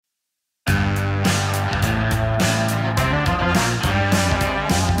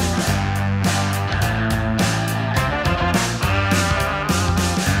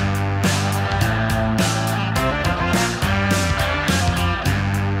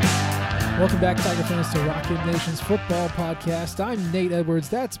Welcome back, Tiger fans, to Rocket Nation's football podcast. I'm Nate Edwards.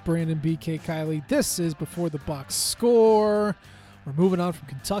 That's Brandon BK Kiley. This is Before the Bucks Score. We're moving on from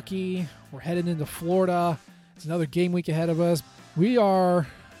Kentucky. We're heading into Florida. It's another game week ahead of us. We are,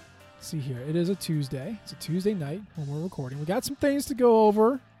 let's see here, it is a Tuesday. It's a Tuesday night when we're recording. We got some things to go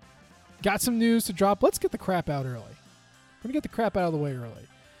over. Got some news to drop. Let's get the crap out early. We're going to get the crap out of the way early.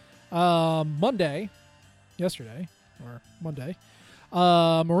 Monday,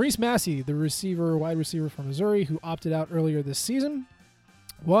 Maurice Massey, the wide receiver from Missouri, who opted out earlier this season,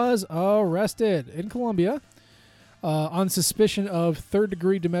 was arrested in Columbia on suspicion of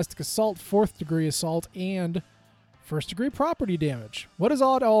third-degree domestic assault, fourth-degree assault, and first-degree property damage. What does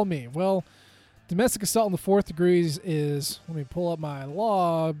all it all mean? Well, domestic assault in the fourth degrees is, let me pull up my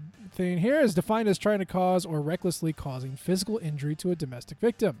law thing here, is defined as trying to cause or recklessly causing physical injury to a domestic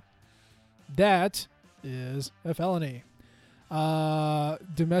victim. That is a felony.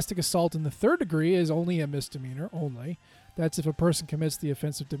 Domestic assault in the third degree is only a misdemeanor, only. That's if a person commits the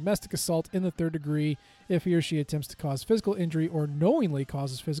offense of domestic assault in the third degree if he or she attempts to cause physical injury or knowingly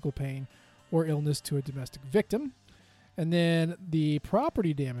causes physical pain or illness to a domestic victim. And then the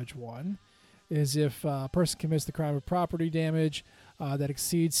property damage one is if a person commits the crime of property damage that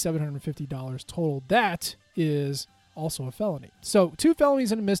exceeds $750 total. That is also a felony. So 2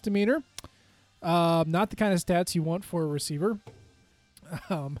 felonies and a misdemeanor. Not the kind of stats you want for a receiver.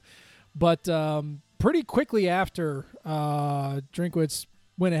 But pretty quickly after, Drinkwitz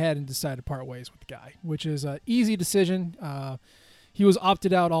went ahead and decided to part ways with the guy, which is an easy decision. He was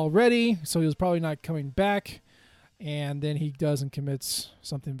opted out already, so he was probably not coming back. And then he does and commits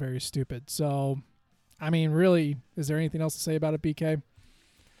something very stupid. So, I mean, really, is there anything else to say about it, BK?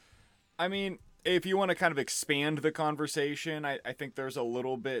 I mean, if you want to kind of expand the conversation, I think there's a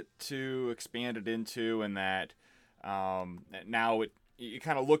little bit to expand it into, in that now you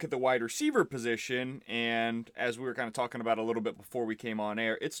kind of look at the wide receiver position, and as we were kind of talking about a little bit before we came on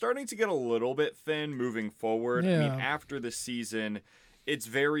air, it's starting to get a little bit thin moving forward. Yeah. I mean, after the season, it's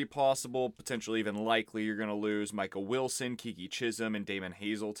very possible, potentially even likely, you're going to lose Michael Wilson, Kiki Chisholm, and Damon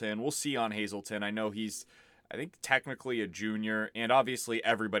Hazelton. We'll see on Hazelton. I know he's, I think, technically a junior, and obviously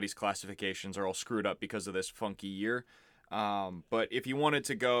everybody's classifications are all screwed up because of this funky year. But if he wanted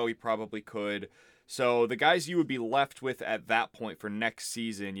to go, he probably could. So the guys you would be left with at that point for next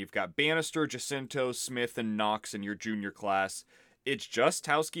season, you've got Bannister, Jacinto, Smith, and Knox in your junior class. It's just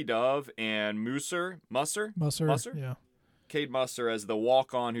Towski Dove and Musser, yeah. Cade Musser as the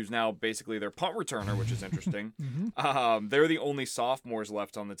walk-on, who's now basically their punt returner, which is interesting. They're the only sophomores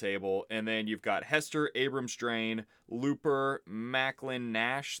left on the table. And then you've got Hester, Abrams-Drain, Looper, Macklin,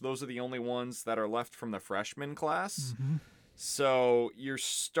 Nash. Those are the only ones that are left from the freshman class. So you're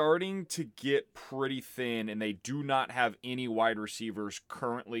starting to get pretty thin, and they do not have any wide receivers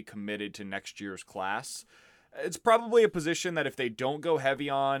currently committed to next year's class. It's probably a position that if they don't go heavy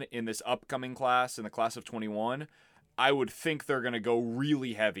on in this upcoming class, in the class of 21, I would think they're going to go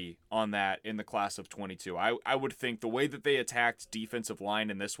really heavy on that in the class of 22. I would think the way that they attacked defensive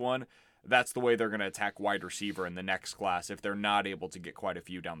line in this one, that's the way they're going to attack wide receiver in the next class if they're not able to get quite a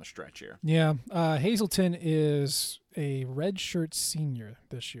few down the stretch here. Yeah, Hazelton is a redshirt senior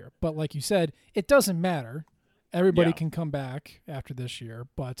this year. But like you said, it doesn't matter. Everybody can come back after this year,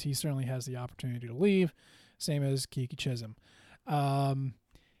 but he certainly has the opportunity to leave, same as Kiki Chisholm.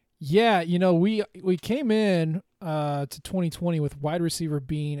 Yeah, you know, we came in to 2020 with wide receiver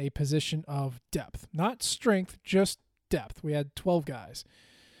being a position of depth, not strength, just depth. We had 12 guys.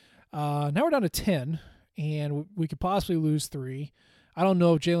 Now we're down to 10, and we could possibly lose 3. I don't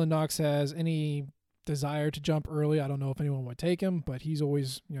know if Jalen Knox has any desire to jump early. I don't know if anyone would take him, but he's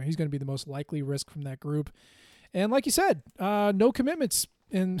always, you know, he's going to be the most likely risk from that group. And like you said, no commitments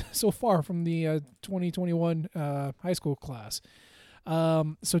so far from the 2021 high school class.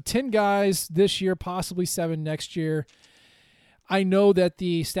 So 10 guys this year, possibly 7 next year. I know that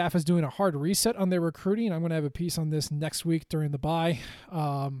the staff is doing a hard reset on their recruiting. I'm going to have a piece on this next week during the bye.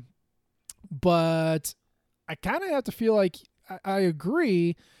 But I kind of have to feel like I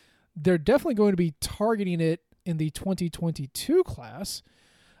agree. They're definitely going to be targeting it in the 2022 class,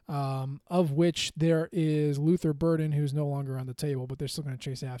 of which there is Luther Burden, who's no longer on the table, but they're still going to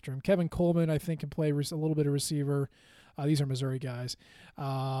chase after him. Kevin Coleman, I think, can play a little bit of receiver. These are Missouri guys.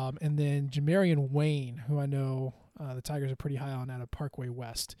 And then Jamarian Wayne, who I know the Tigers are pretty high on out of Parkway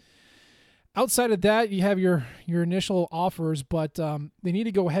West. Outside of that, you have your initial offers, but they need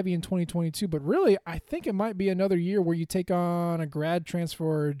to go heavy in 2022. But really, I think it might be another year where you take on a grad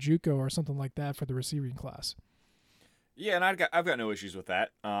transfer or JUCO or something like that for the receiving class. Yeah, and I've got no issues with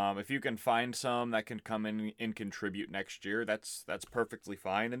that. If you can find some that can come in and contribute next year, that's perfectly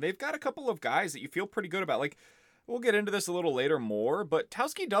fine. And they've got a couple of guys that you feel pretty good about. Like, we'll get into this a little later more, but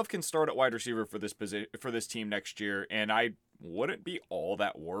Towski Dove can start at wide receiver for this team next year, and I wouldn't be all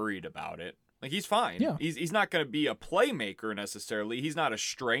that worried about it. Like, he's fine. Yeah. He's not going to be a playmaker necessarily. He's not a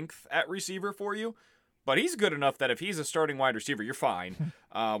strength at receiver for you. But he's good enough that if he's a starting wide receiver, you're fine.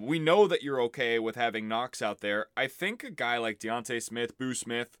 We know that you're okay with having Knox out there. I think a guy like Deontay Smith, Boo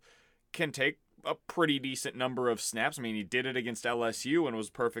Smith, can take a pretty decent number of snaps. I mean, he did it against LSU and was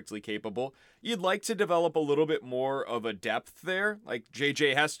perfectly capable. You'd like to develop a little bit more of a depth there, like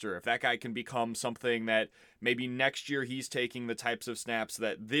J.J. Hester. If that guy can become something that maybe next year he's taking the types of snaps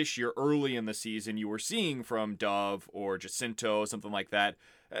that this year early in the season you were seeing from Dove or Jacinto, something like that.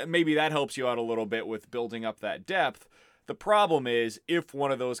 Maybe that helps you out a little bit with building up that depth. The problem is if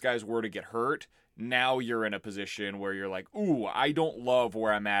one of those guys were to get hurt, now you're in a position where you're like, ooh, I don't love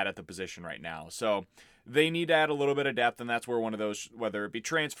where I'm at the position right now. So they need to add a little bit of depth, and that's where one of those, whether it be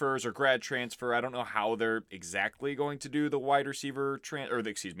transfers or grad transfer, I don't know how they're exactly going to do the wide receiver,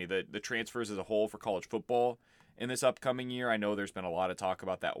 the transfers as a whole for college football in this upcoming year. I know there's been a lot of talk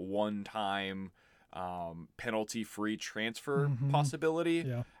about that one-time penalty-free transfer possibility.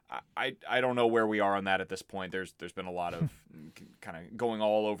 Yeah. I don't know where we are on that at this point. There's been a lot of kind of going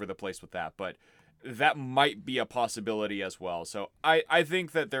all over the place with that, but that might be a possibility as well. So I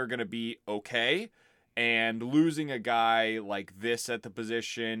think that they're going to be okay, and losing a guy like this at the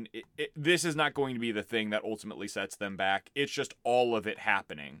position, this is not going to be the thing that ultimately sets them back. It's just all of it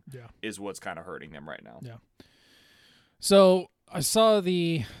happening is what's kind of hurting them right now. Yeah. So I saw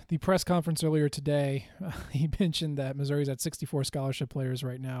the press conference earlier today. He mentioned that Missouri's at 64 scholarship players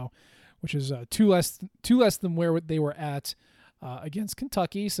right now, which is two less than where they were at against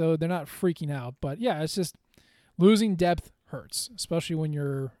Kentucky. So they're not freaking out. But yeah, it's just losing depth hurts, especially when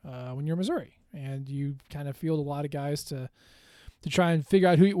you're Missouri and you kind of field a lot of guys to try and figure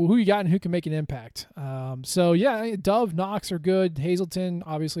out who you got and who can make an impact. So yeah, Dove, Knox are good. Hazelton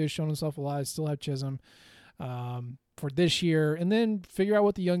obviously has shown himself a lot. Still have Chisholm. For this year, and then figure out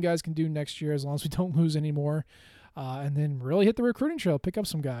what the young guys can do next year as long as we don't lose anymore, and then really hit the recruiting trail, pick up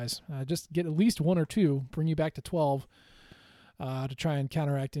some guys, just get at least one or two, bring you back to 12 to try and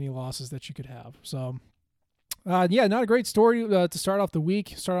counteract any losses that you could have. So yeah, not a great story to start off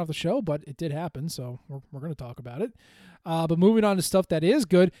the show, but it did happen, so we're going to talk about it. But moving on to stuff that is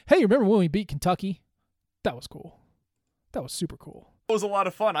good. Hey, remember when we beat Kentucky? That was cool. That was super cool. It was a lot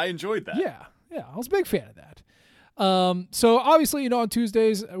of fun. I enjoyed that. Yeah, I was a big fan of that. So obviously, on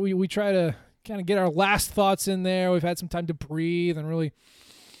Tuesdays, we try to kind of get our last thoughts in there. We've had some time to breathe and really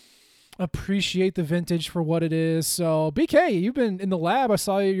appreciate the vintage for what it is. So BK, you've been in the lab. I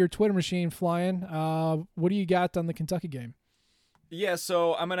saw your Twitter machine flying. What do you got on the Kentucky game? Yeah,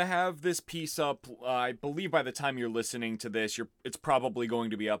 so I'm going to have this piece up, I believe by the time you're listening to this, it's probably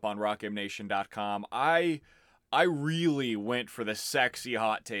going to be up on rockmnation.com. I really went for the sexy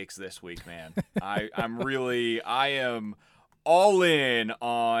hot takes this week, man. I am all in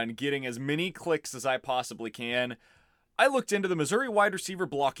on getting as many clicks as I possibly can. I looked into the Missouri wide receiver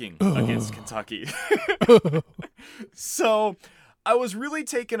blocking against Kentucky. So I was really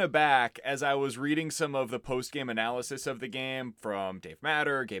taken aback as I was reading some of the post-game analysis of the game from Dave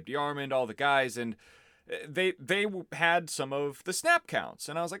Matter, Gabe DeArmond, all the guys, and they had some of the snap counts,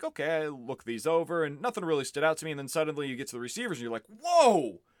 and I was like, okay, I look these over, and nothing really stood out to me, and then suddenly you get to the receivers, and you're like,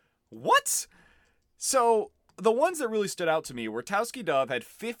 whoa, what? So the ones that really stood out to me were Towski Dove had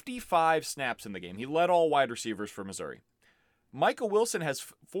 55 snaps in the game. He led all wide receivers for Missouri. Michael Wilson has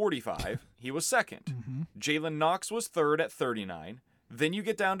 45. He was second. Mm-hmm. Jalen Knox was third at 39. Then you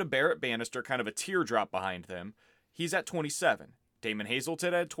get down to Barrett Bannister, kind of a teardrop behind them. He's at 27. Damon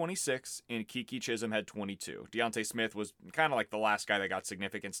Hazelton had 26, and Kiki Chisholm had 22. Deontay Smith was kind of like the last guy that got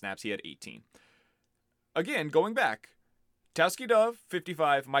significant snaps. He had 18. Again, going back, Towski Dove,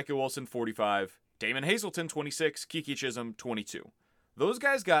 55, Michael Wilson, 45, Damon Hazelton, 26, Kiki Chisholm, 22. Those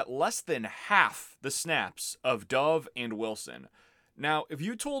guys got less than half the snaps of Dove and Wilson. Now, if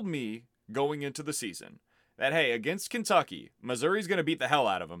you told me going into the season that, hey, against Kentucky, Missouri's going to beat the hell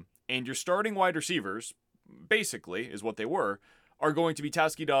out of them, and your starting wide receivers, basically, is what they were, are going to be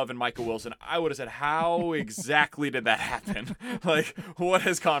Towski Dove and Michael Wilson, I would have said, how exactly did that happen? Like, what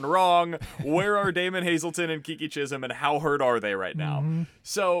has gone wrong? Where are Damon Hazelton and Kiki Chisholm, and how hurt are they right now? Mm-hmm.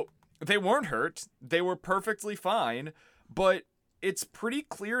 So, they weren't hurt. They were perfectly fine, but it's pretty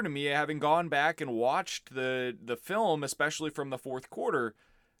clear to me, having gone back and watched the film, especially from the fourth quarter,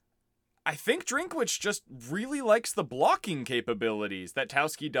 I think Drinkwitz just really likes the blocking capabilities that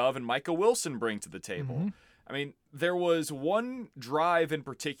Towski Dove and Michael Wilson bring to the table. Mm-hmm. I mean, there was one drive in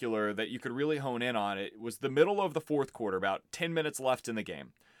particular that you could really hone in on. It was the middle of the fourth quarter, about 10 minutes left in the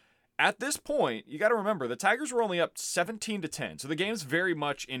game. At this point, you got to remember, the Tigers were only up 17-10, so the game's very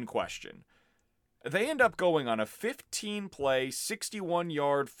much in question. They end up going on a 15-play,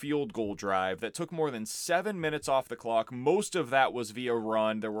 61-yard field goal drive that took more than 7 minutes off the clock. Most of that was via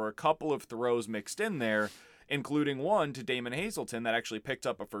run. There were a couple of throws mixed in there, including one to Damon Hazelton that actually picked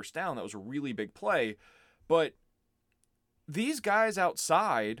up a first down. That was a really big play. But these guys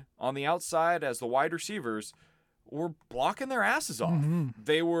outside, on the outside as the wide receivers, were blocking their asses off. Mm-hmm.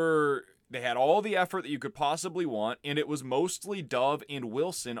 They had all the effort that you could possibly want, and it was mostly Dove and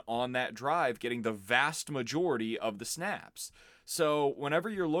Wilson on that drive getting the vast majority of the snaps. So whenever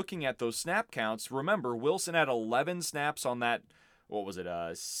you're looking at those snap counts, remember, Wilson had 11 snaps on that,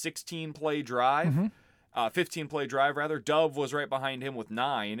 16-play drive? Mm-hmm. 15-play drive, rather. Dove was right behind him with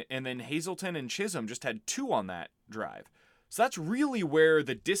 9, and then Hazelton and Chisholm just had 2 on that drive. So that's really where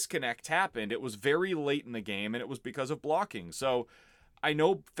the disconnect happened. It was very late in the game, and it was because of blocking. So I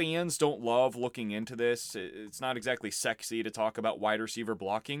know fans don't love looking into this. It's not exactly sexy to talk about wide receiver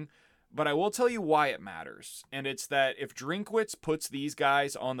blocking, but I will tell you why it matters. And it's that if Drinkwitz puts these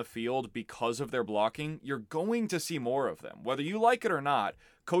guys on the field because of their blocking, you're going to see more of them. Whether you like it or not,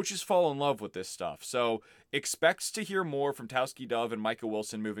 coaches fall in love with this stuff. So expect to hear more from Towski Dove and Micah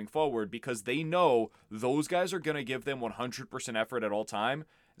Wilson moving forward because they know those guys are going to give them 100% effort at all time.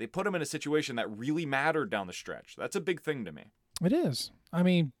 They put them in a situation that really mattered down the stretch. That's a big thing to me. It is. I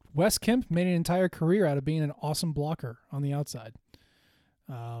mean, Wes Kemp made an entire career out of being an awesome blocker on the outside.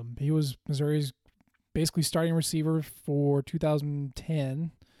 He was Missouri's basically starting receiver for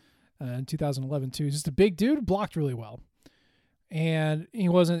 2010 and 2011 too. Just a big dude, blocked really well. And he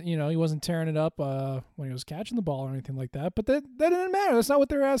wasn't tearing it up when he was catching the ball or anything like that. But that didn't matter. That's not what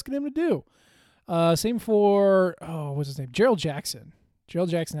they were asking him to do. Same for, what's his name? Gerald Jackson. Gerald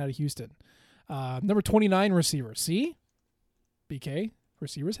Jackson out of Houston. Number 29 receiver. See? BK,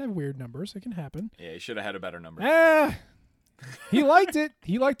 receivers have weird numbers. It can happen. Yeah, he should have had a better number. He liked it.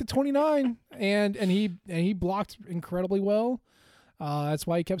 He liked the 29, and he blocked incredibly well. That's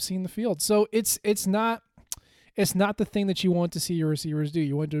why he kept seeing the field. So it's not the thing that you want to see your receivers do.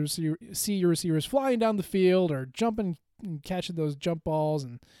 You want to see your receivers flying down the field or jumping and catching those jump balls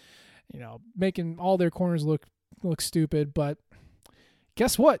and making all their corners look stupid. But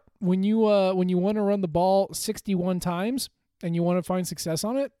guess what? When you want to run the ball 61 times and you want to find success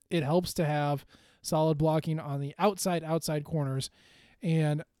on it, it helps to have solid blocking on the outside corners.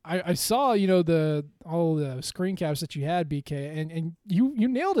 And I saw, all the screen caps that you had, BK, and you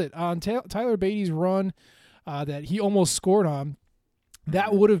nailed it on Tyler Beatty's run that he almost scored on.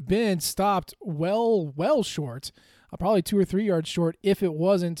 That would have been stopped well short, probably 2 or 3 yards short if it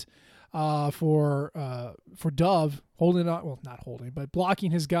wasn't for Dove holding on, well, not holding, but blocking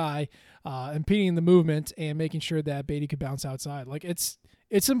his guy, impeding the movement and making sure that Beatty could bounce outside. Like it's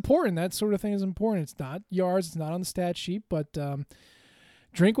important. That sort of thing is important. It's not yards. It's not on the stat sheet, but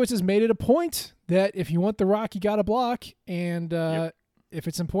Drinkwitz has made it a point that if you want the rock, you got to block. And if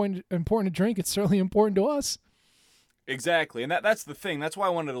it's important to Drink, it's certainly important to us. Exactly. And that's the thing. That's why I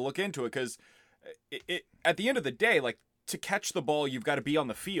wanted to look into it because at the end of the day, like to catch the ball, you've got to be on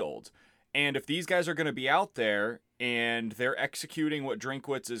the field. And if these guys are going to be out there and they're executing what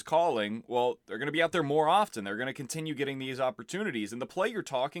Drinkwitz is calling, well, they're going to be out there more often. They're going to continue getting these opportunities. And the play you're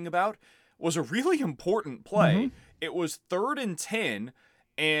talking about was a really important play. Mm-hmm. It was 3rd and 10.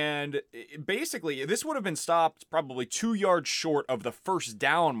 And basically, this would have been stopped probably 2 yards short of the first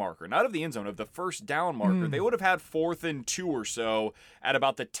down marker, not of the end zone, of the first down marker. They would have had 4th and 2 or so at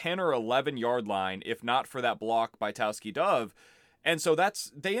about the 10 or 11 yard line, if not for that block by Towski Dove. And so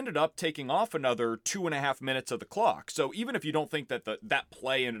they ended up taking off another 2.5 minutes of the clock. So even if you don't think that that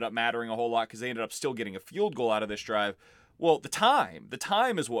play ended up mattering a whole lot because they ended up still getting a field goal out of this drive, well, the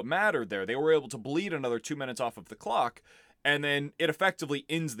time is what mattered there. They were able to bleed another 2 minutes off of the clock. And then it effectively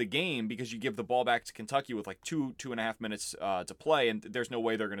ends the game because you give the ball back to Kentucky with like 2.5 minutes to play, and there's no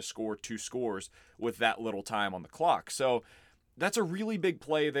way they're going to score 2 scores with that little time on the clock. So that's a really big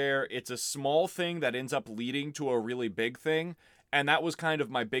play there. It's a small thing that ends up leading to a really big thing, and that was kind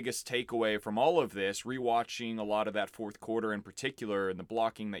of my biggest takeaway from all of this, rewatching a lot of that fourth quarter in particular and the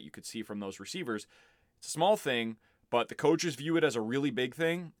blocking that you could see from those receivers. It's a small thing, but the coaches view it as a really big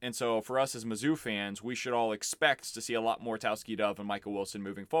thing, and so for us as Mizzou fans, we should all expect to see a lot more Towski Dove and Micah Wilson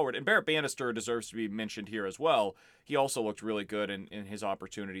moving forward. And Barrett Bannister deserves to be mentioned here as well. He also looked really good in his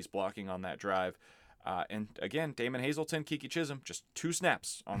opportunities blocking on that drive. And again, Damon Hazelton, Kiki Chisholm, just 2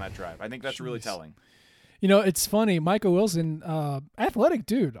 snaps on that drive. I think that's really telling. It's funny. Michael Wilson, athletic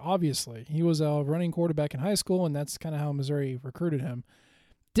dude, obviously. He was a running quarterback in high school, and that's kind of how Missouri recruited him.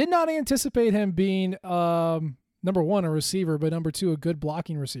 Did not anticipate him being, number one, a receiver, but number two, a good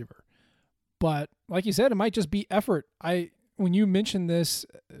blocking receiver. But like you said, it might just be effort. When you mentioned this,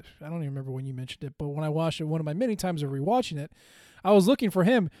 I don't even remember when you mentioned it, but when I watched it, one of my many times of rewatching it, I was looking for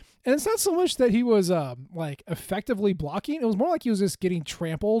him. And it's not so much that he was like effectively blocking. It was more like he was just getting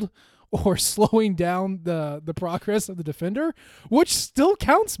trampled or slowing down the progress of the defender, which still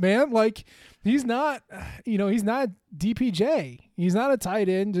counts, man. Like he's not DPJ. He's not a tight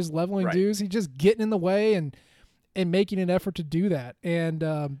end just leveling dudes. He's just getting in the way and making an effort to do that.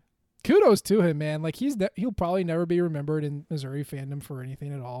 And kudos to him, man. Like he'll probably never be remembered in Missouri fandom for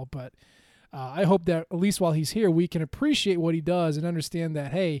anything at all. But I hope that at least while he's here, we can appreciate what he does and understand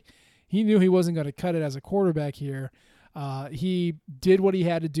that, hey, he knew he wasn't going to cut it as a quarterback here. He did what he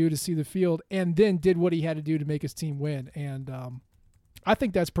had to do to see the field and then did what he had to do to make his team win. And I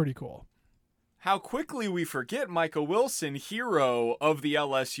think that's pretty cool. How quickly we forget Michael Wilson, hero of the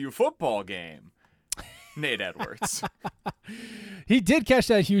LSU football game. Nate Edwards. He did catch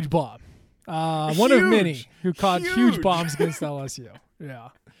that huge bomb. One of many who caught huge bombs against LSU. Yeah.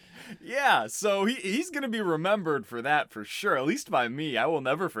 Yeah, so he's going to be remembered for that for sure, at least by me. I will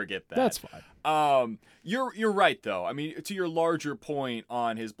never forget that. That's fine. You're right, though. I mean, to your larger point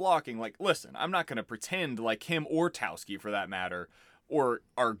on his blocking, like, listen, I'm not going to pretend like him or Towski, for that matter, or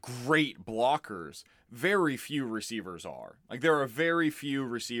are great blockers. Very few receivers are. Like, there are very few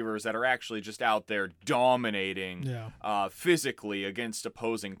receivers that are actually just out there dominating physically against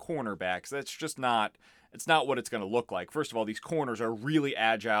opposing cornerbacks. That's just not... It's not what it's going to look like. First of all, these corners are really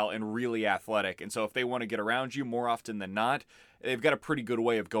agile and really athletic. And so if they want to get around you more often than not, they've got a pretty good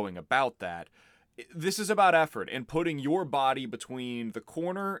way of going about that. This is about effort and putting your body between the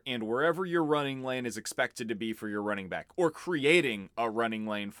corner and wherever your running lane is expected to be for your running back, or creating a running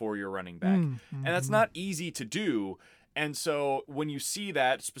lane for your running back. And that's not easy to do. And so when you see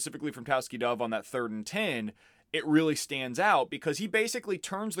that, specifically from Towski Dove on that 3rd and 10, it really stands out because he basically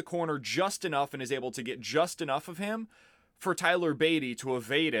turns the corner just enough and is able to get just enough of him for Tyler Beatty to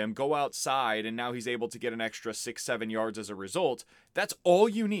evade him, go outside, and now he's able to get an extra 6-7 yards as a result. That's all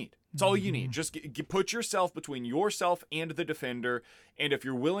you need. It's all you need. Just put yourself between yourself and the defender, and if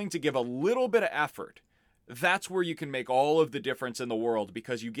you're willing to give a little bit of effort, that's where you can make all of the difference in the world,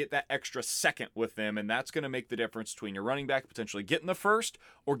 because you get that extra second with them, and that's going to make the difference between your running back potentially getting the first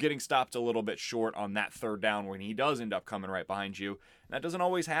or getting stopped a little bit short on that 3rd down when he does end up coming right behind you. And that doesn't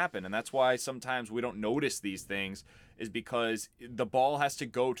always happen, and that's why sometimes we don't notice these things, is because the ball has to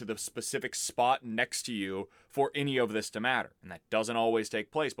go to the specific spot next to you for any of this to matter, and that doesn't always take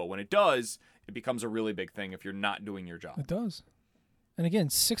place. But when it does, it becomes a really big thing if you're not doing your job. It does. And again,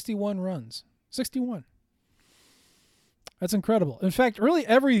 61 runs. 61. That's incredible. In fact, really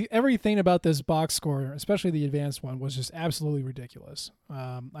everything about this box score, especially the advanced one, was just absolutely ridiculous.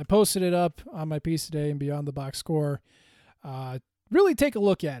 I posted it up on my piece today and Beyond the Box Score. Really take a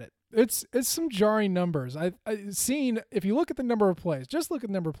look at it. It's some jarring numbers. I've seen, if you look at the number of plays, just look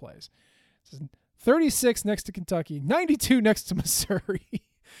at the number of plays. 36 next to Kentucky, 92 next to Missouri.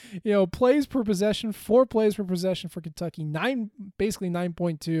 Plays per possession, 4 plays per possession for Kentucky, basically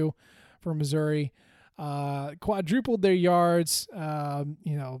 9.2 for Missouri. Quadrupled their yards.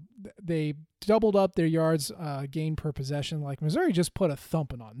 They doubled up their yards gained per possession. Like, Missouri just put a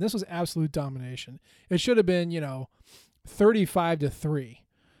thumping on. This was absolute domination. It should have been 35-3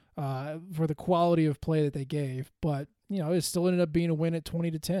 for the quality of play that they gave, but it still ended up being a win at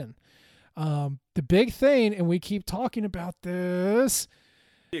 20-10. The big thing, and we keep talking about this,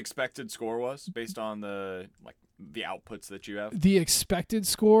 the expected score was based on the outputs that you have. The expected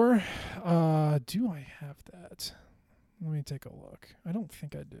score, do I have that? Let me take a look. I don't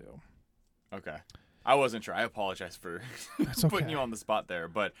think I do. Okay. I wasn't sure. I apologize for That's okay. putting you on the spot there,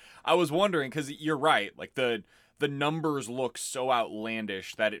 but I was wondering, because you're right. Like, the numbers look so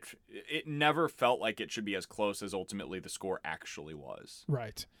outlandish that it never felt like it should be as close as ultimately the score actually was.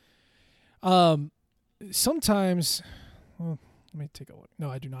 Right. Sometimes, well, let me take a look.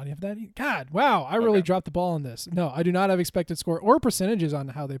 No, I do not have that. God, wow, I really dropped the ball on this. No, I do not have expected score or percentages on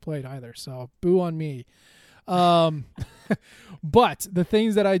how they played either, so boo on me. But the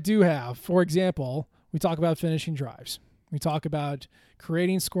things that I do have, for example, we talk about finishing drives. We talk about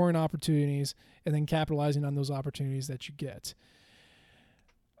creating scoring opportunities and then capitalizing on those opportunities that you get.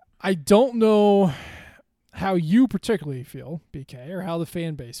 I don't know how you particularly feel, BK, or how the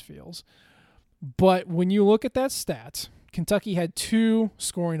fan base feels, but when you look at that stat, Kentucky had 2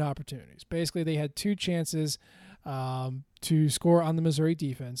 scoring opportunities. Basically, they had 2 chances to score on the Missouri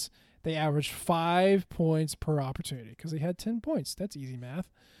defense. They averaged 5 points per opportunity because they had 10 points. That's easy math.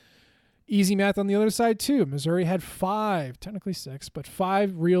 Easy math on the other side, too. Missouri had 5, technically 6, but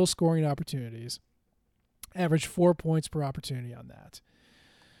 5 real scoring opportunities. Averaged 4 points per opportunity on that.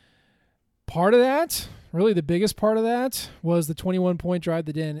 Part of that, really the biggest part of that, was the 21-point drive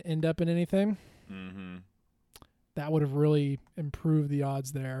that didn't end up in anything. Mm-hmm. That would have really improved the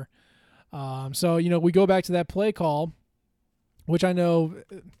odds there. So, we go back to that play call, which I know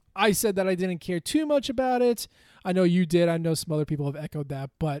I said that I didn't care too much about it. I know you did. I know some other people have echoed that.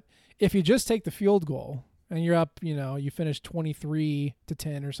 But if you just take the field goal and you're up, you finish 23-10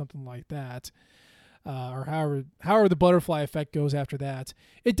 or something like that, or however the butterfly effect goes after that,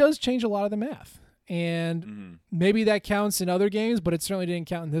 it does change a lot of the math. And maybe that counts in other games, but it certainly didn't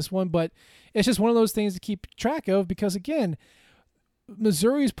count in this one. But it's just one of those things to keep track of because, again,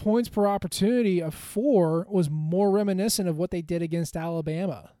 Missouri's points per opportunity of 4 was more reminiscent of what they did against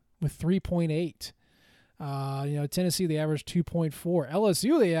Alabama with 3.8. Tennessee, they averaged 2.4.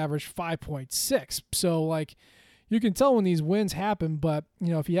 LSU, they averaged 5.6. So, you can tell when these wins happen, but,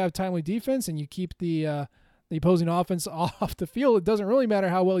 if you have timely defense and you keep the opposing offense off the field, it doesn't really matter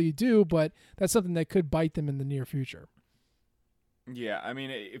how well you do, but that's something that could bite them in the near future. Yeah, I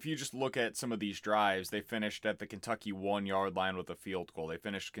mean, if you just look at some of these drives, they finished at the Kentucky 1-yard line with a field goal. They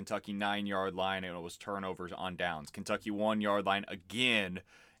finished Kentucky 9-yard line, and it was turnovers on downs. Kentucky 1-yard line again,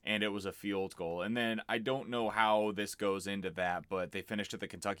 and it was a field goal. And then I don't know how this goes into that, but they finished at the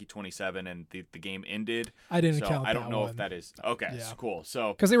Kentucky 27, and the game ended. I didn't count that I don't know one. if that is okay. Yeah. So cool.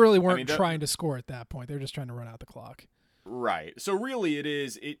 So because they really weren't trying to score at that point; they were just trying to run out the clock. Right. So really,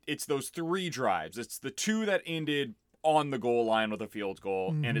 it's those 3 drives. It's the 2 that ended on the goal line with a field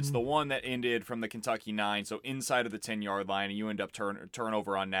goal, and it's the one that ended from the Kentucky 9, so inside of the 10-yard line, and you end up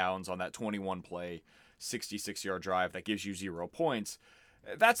turnover on downs on that 21-play, 66-yard drive that gives you 0 points.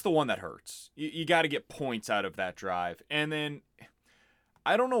 That's the one that hurts. You got to get points out of that drive. And then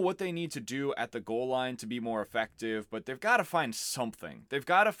I don't know what they need to do at the goal line to be more effective, but they've got to find something. They've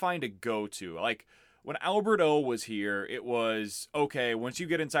got to find a go-to. Like when Albert O was here, it was, okay, once you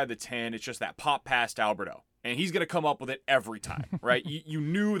get inside the 10, it's just that pop past Albert O. And he's going to come up with it every time, right? you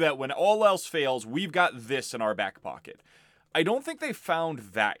knew that when all else fails, we've got this in our back pocket. I don't think they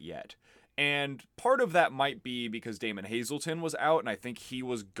found that yet. And part of that might be because Damon Hazelton was out, and I think he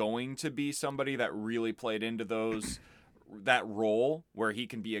was going to be somebody that really played into that role where he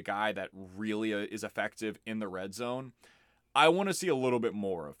can be a guy that really is effective in the red zone. I want to see a little bit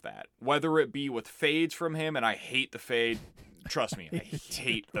more of that, whether it be with fades from him, and I hate the fade. Trust me, I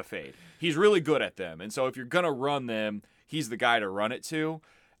hate the fade. He's really good at them, and so if you're going to run them, he's the guy to run it to.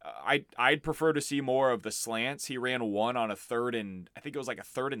 I'd prefer to see more of the slants. He ran one on I think it was like a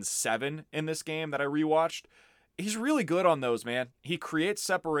 3rd and 7 in this game that I rewatched. He's really good on those, man. He creates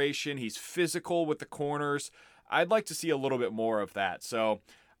separation. He's physical with the corners. I'd like to see a little bit more of that. So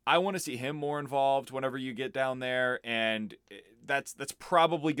I want to see him more involved whenever you get down there, and that's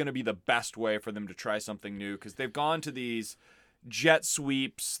probably going to be the best way for them to try something new, because they've gone to these jet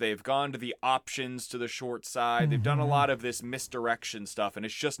sweeps, they've gone to the options to the short side, they've done a lot of this misdirection stuff, and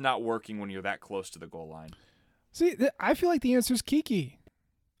it's just not working when you're that close to the goal line. See, I feel like the answer is Kiki.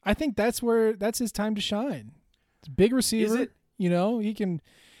 I think that's his time to shine. It's a big receiver. Is it?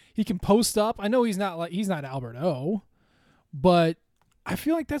 He can post up. I know he's not Albert O, but I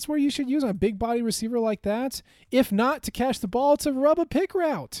feel like that's where you should use a big body receiver like that. If not to catch the ball, to rub a pick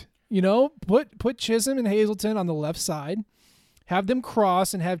route. Put Chisholm and Hazelton on the left side, have them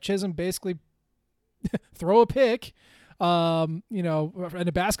cross, and have Chisholm basically throw a pick, in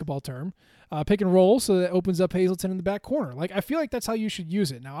a basketball term, pick and roll, so that opens up Hazelton in the back corner. I feel like that's how you should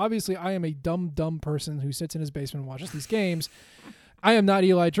use it. Now, obviously, I am a dumb person who sits in his basement and watches these games. I am not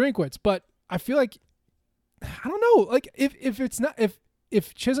Eli Drinkwitz, but I feel like, I don't know,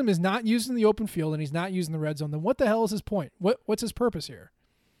 if Chisholm is not using the open field and he's not using the red zone, then what the hell is his point? What's his purpose here?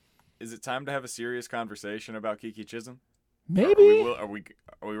 Is it time to have a serious conversation about Kiki Chisholm? Maybe. Are we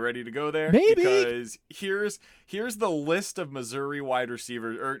ready to go there? Maybe. Because here's the list of Missouri wide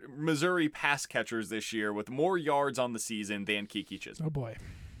receivers or Missouri pass catchers this year with more yards on the season than Kiki Chisholm. Oh boy.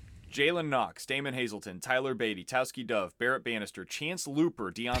 Jalen Knox, Damon Hazelton, Tyler Beatty, Towski Dove, Barrett Bannister, Chance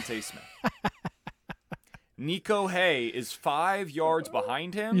Looper, Deontay Smith. Nico Hay is 5 yards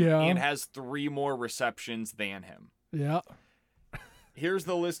behind him and has 3 more receptions than him. Yeah. Here's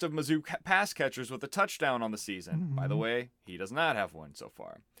the list of Mizzou pass catchers with a touchdown on the season. Mm-hmm. By the way, he does not have one so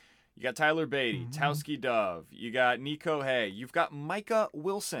far. You got Tyler Beatty, Towski Dove. You got Nico Hay. You've got Micah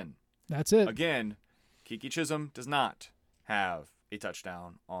Wilson. That's it. Again, Kiki Chisholm does not have a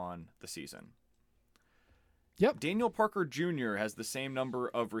touchdown on the season. Yep. Daniel Parker Jr. has the same number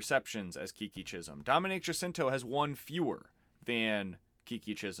of receptions as Kiki Chisholm. Dominic Jacinto has one fewer than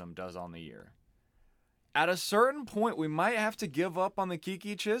Kiki Chisholm does on the year. At a certain point, we might have to give up on the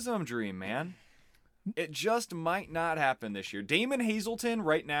Kiki Chisholm dream, man. It just might not happen this year. Damon Hazleton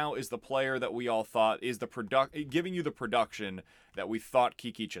right now is the player that we all thought is giving you the production that we thought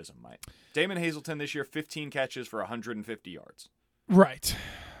Kiki Chisholm might. Damon Hazleton this year, 15 catches for 150 yards. Right.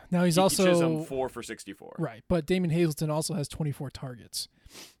 Now he's Kiki also Chisholm 4 for 64. Right, but Damon Hazleton also has 24 targets.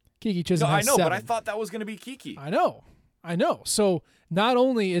 Kiki Chisholm No, I has know, 7. but I thought that was going to be Kiki. I know. So not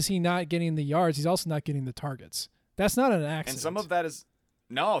only is he not getting the yards, he's also not getting the targets. That's not an accident. And some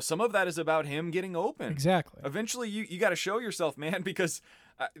of that is about him getting open. Exactly. Eventually, you got to show yourself, man, because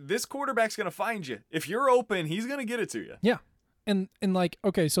this quarterback's going to find you. If you're open, he's going to get it to you. Yeah. And like,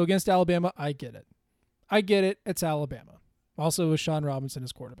 okay, so against Alabama, I get it. It's Alabama. Also with Sean Robinson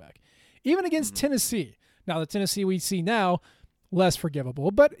as quarterback. Even against Tennessee. Now, the Tennessee we see now, less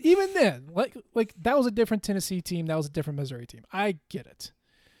forgivable. But even then, like that was a different Tennessee team. That was a different Missouri team. I get it.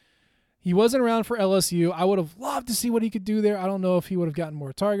 He wasn't around for LSU. I would have loved to see what he could do there. I don't know if he would have gotten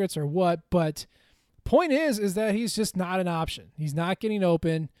more targets or what. But point is that he's just not an option. He's not getting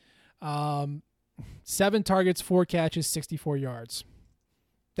open. 7 targets, 4 catches, 64 yards.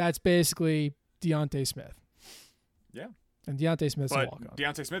 That's basically Deontay Smith. Yeah. And Deontay Smith's a But walk-on.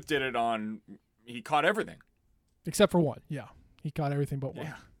 Deontay Smith did it he caught everything. Except for one. Yeah. He caught everything but one.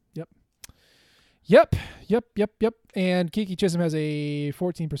 Yeah. Yep. And Kiki Chisholm has a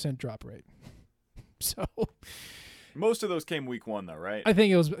 14% drop rate. So Most of those came week 1, though, right? I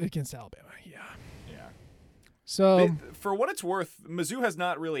think it was against Alabama. Yeah. Yeah. So For what it's worth, Mizzou has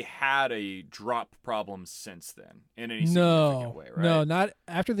not really had a drop problem since then in any significant no, way, right? no, not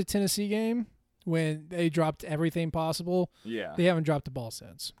after the Tennessee game when they dropped everything possible. Yeah. They haven't dropped the ball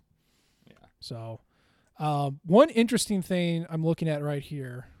since. Yeah. So one interesting thing I'm looking at right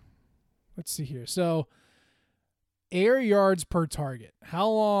here. Let's see here. So air yards per target. How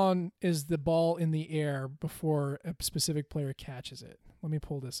long is the ball in the air before a specific player catches it? Let me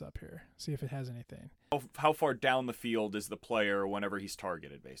pull this up here. See if it has anything. How far down the field is the player whenever he's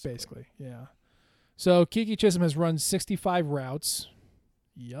targeted, basically? Basically, yeah. So Kiki Chisholm has run 65 routes.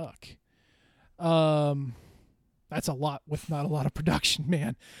 Yuck. That's a lot with not a lot of production,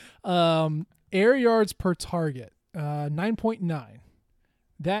 man. Air yards per target, 9.9.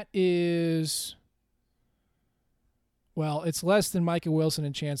 That is, well, it's less than Micah Wilson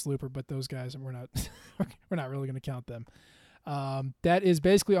and Chance Looper, but those guys we're not really going to count them. That is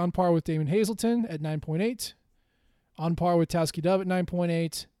basically on par with Damon Hazleton at 9.8, on par with Towski Dove at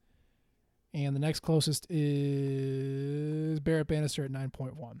 9.8, and the next closest is Barrett Bannister at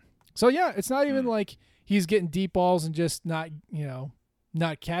 9.1. So yeah, it's not even like he's getting deep balls and just not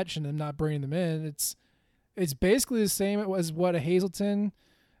catching them, not bringing them in. It's basically the same as what a Hazleton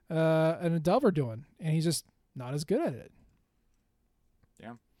and a Dove are doing, and he's just not as good at it.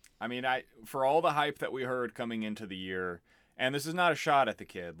 Yeah. I mean, for all the hype that we heard coming into the year, and this is not a shot at the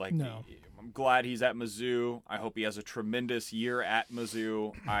kid. Like, no. I'm glad he's at Mizzou. I hope he has a tremendous year at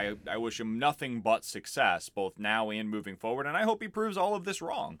Mizzou. I wish him nothing but success, both now and moving forward, and I hope he proves all of this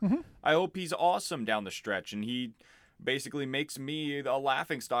wrong. Mm-hmm. I hope he's awesome down the stretch, and he basically makes me a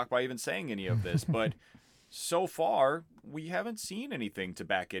laughingstock by even saying any of this, but so far, we haven't seen anything to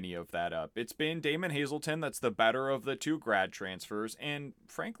back any of that up. It's been Damon Hazleton that's the better of the 2 grad transfers, and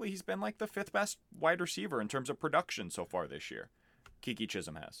frankly, he's been like the 5th best wide receiver in terms of production so far this year. Kiki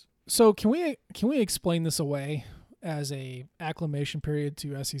Chisholm has. So can we explain this away as a acclimation period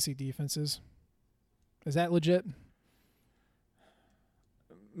to SEC defenses? Is that legit?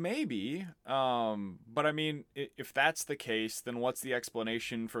 Maybe, but I mean, if that's the case, then what's the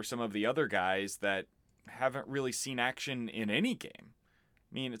explanation for some of the other guys that haven't really seen action in any game?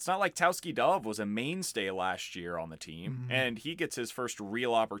 I mean, it's not like Towski Dove was a mainstay last year on the team, and he gets his first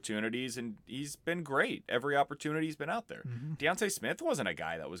real opportunities, and he's been great. Every opportunity he's been out there. Deontay Smith wasn't a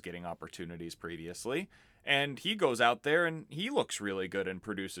guy that was getting opportunities previously, and he goes out there, and he looks really good and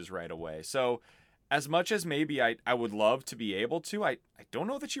produces right away. So as much as maybe I would love to be able to, I don't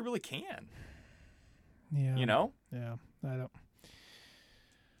know that you really can. Yeah. You know? Yeah, I don't.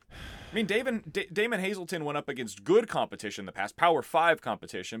 I mean, Damon Hazleton went up against good competition in the past, Power 5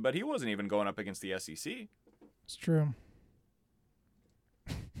 competition, but he wasn't even going up against the SEC. It's true.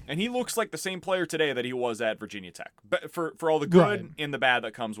 And he looks like the same player today that he was at Virginia Tech. But for all the good Right. and the bad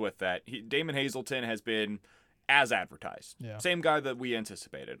that comes with that, Damon Hazleton has been as advertised. Yeah. Same guy that we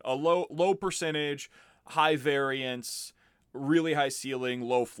anticipated. A low percentage, high variance, really high ceiling,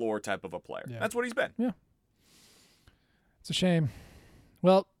 low floor type of a player. Yeah. That's what he's been. Yeah. It's a shame.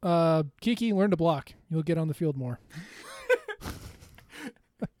 Well, Kiki, learn to block. You'll get on the field more.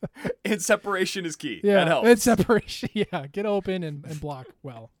 And separation is key. Yeah, that helps. and separation. Yeah, get open and block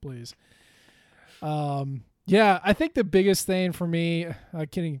well, please. Yeah, I think the biggest thing for me,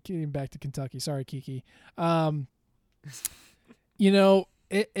 getting back to Kentucky. Sorry, Kiki. You know,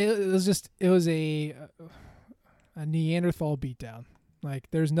 it was a Neanderthal beatdown.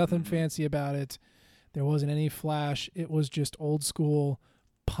 Like, there's nothing fancy about it. There wasn't any flash. It was just old school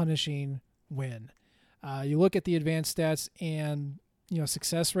punishing win. You look at the advanced stats and,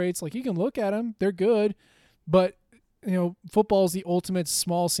 success rates, like, you can look at them. They're good, but, football is the ultimate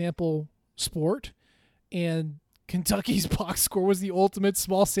small sample sport, and Kentucky's box score was the ultimate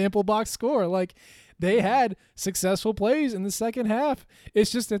small sample box score. Like, they had successful plays in the second half. It's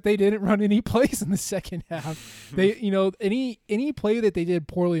just that they didn't run any plays in the second half. They, any play that they did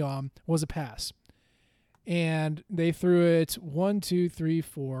poorly on was a pass. And they threw it 5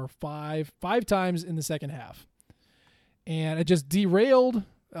 times in the second half. And it just derailed,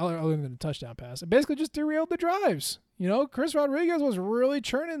 other than a touchdown pass, it basically just derailed the drives. Chris Rodriguez was really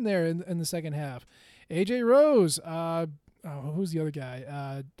churning there in the second half. AJ Rose, who's the other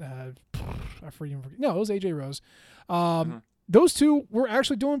guy? I forget. No, it was AJ Rose. Those two were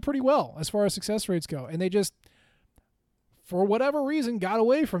actually doing pretty well as far as success rates go. And they just, for whatever reason, got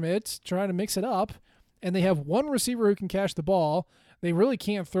away from it, trying to mix it up. And they have one receiver who can catch the ball. They really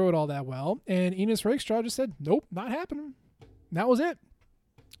can't throw it all that well. And Enos Rakestraw just said, nope, not happening. And that was it.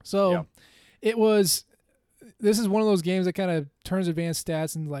 So this is one of those games that kind of turns advanced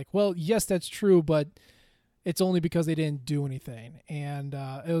stats and like, well, yes, that's true, but it's only because they didn't do anything. And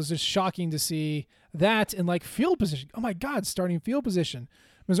it was just shocking to see that and like field position. Oh my God, starting field position.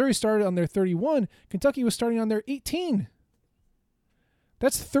 Missouri started on their 31. Kentucky was starting on their 18.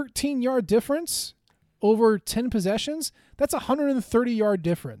 That's 13-yard difference over 10 possessions. That's a 130-yard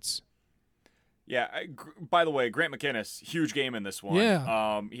difference. Yeah. By the way, Grant McInnes, huge game in this one.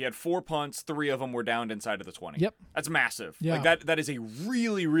 Yeah. He had 4 punts. 3 of them were downed inside of the 20. Yep. That's massive. Yeah. Like that is a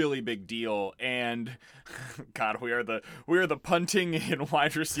really, really big deal. And God, we are the punting and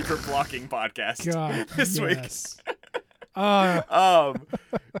wide receiver blocking podcast this week.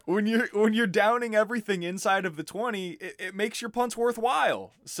 When you're downing everything inside of the 20, it makes your punts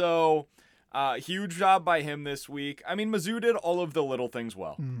worthwhile. So huge job by him this week. I mean, Mizzou did all of the little things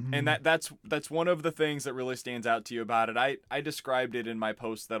well. Mm-hmm. And that's one of the things that really stands out to you about it. I described it in my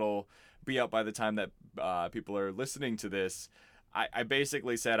post that'll be up by the time that people are listening to this. I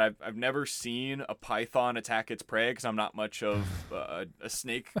basically said I've never seen a python attack its prey because I'm not much of a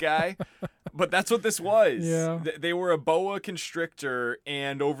snake guy, but that's what this was. Yeah. They were a boa constrictor,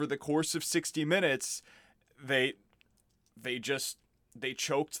 and over the course of 60 minutes, they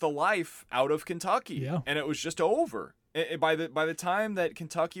choked the life out of Kentucky, and it was just over. By the time that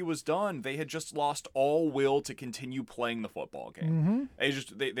Kentucky was done, they had just lost all will to continue playing the football game.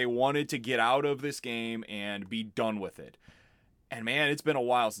 Mm-hmm. They wanted to get out of this game and be done with it. And man, it's been a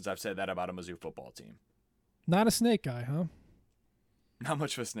while since I've said that about a Mizzou football team. Not a snake guy, huh? Not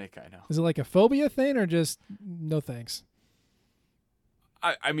much of a snake guy, no. Is it like a phobia thing or just no thanks?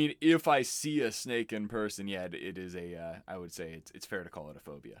 I mean, if I see a snake in person, yeah, it is I would say it's fair to call it a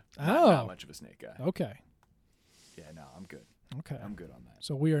phobia. Not much of a snake guy. Okay. Yeah, no, I'm good. Okay. I'm good on that.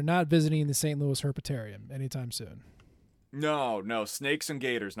 So we are not visiting the St. Louis Herpetarium anytime soon. No, snakes and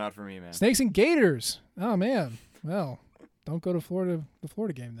gators, not for me, man. Snakes and gators. Oh man. Well, don't go to the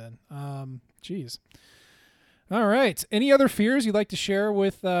Florida game then. Jeez. All right. Any other fears you'd like to share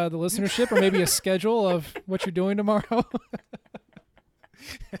with the listenership, or maybe a schedule of what you're doing tomorrow?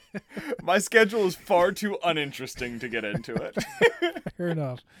 My schedule is far too uninteresting to get into it. Fair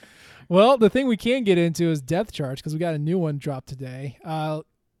enough. Well, the thing we can get into is depth charts because we got a new one dropped today.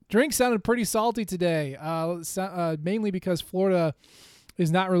 Drink sounded pretty salty today, mainly because Florida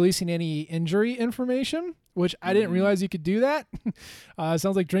is not releasing any injury information, which I didn't realize you could do that.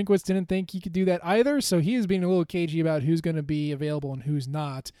 Sounds like Drinkwitz didn't think he could do that either, so he is being a little cagey about who's going to be available and who's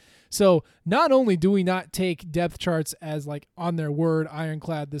not. So not only do we not take depth charts as like on their word,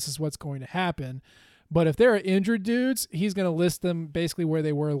 ironclad, this is what's going to happen, but if there are injured dudes, he's going to list them basically where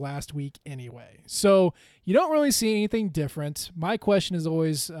they were last week anyway. So you don't really see anything different. My question is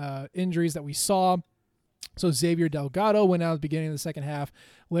always injuries that we saw. So Xavier Delgado went out at the beginning of the second half.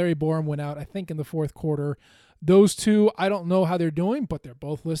 Larry Borum went out, I think, in the fourth quarter. Those two, I don't know how they're doing, but they're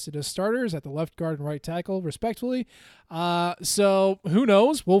both listed as starters at the left guard and right tackle, respectively. So who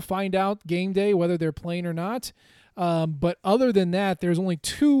knows? We'll find out game day whether they're playing or not. But other than that, there's only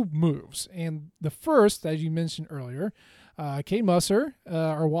two moves. And the first, as you mentioned earlier, Cade Musser,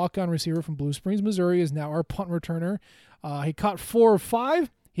 our walk-on receiver from Blue Springs, Missouri, is now our punt returner. He caught 4 of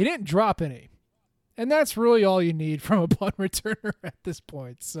 5. He didn't drop any. And that's really all you need from a punt returner at this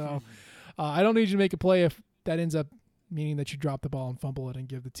point. So I don't need you to make a play if that ends up meaning that you drop the ball and fumble it and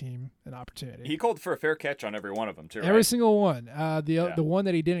give the team an opportunity. He called for a fair catch on every one of them, too, Every right? single one. The one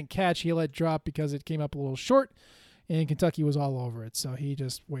that he didn't catch, he let drop because it came up a little short, and Kentucky was all over it. So he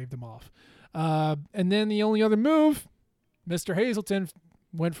just waved them off. And then the only other move, Mr. Hazelton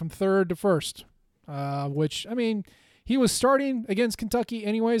went from third to first, which, I mean, he was starting against Kentucky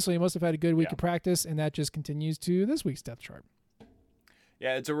anyway, so he must have had a good week of practice, and that just continues to this week's depth chart.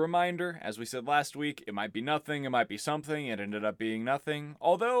 Yeah, it's a reminder, as we said last week, it might be nothing, it might be something, it ended up being nothing,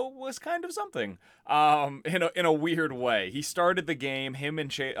 although it was kind of something, in a weird way. He started the game, him and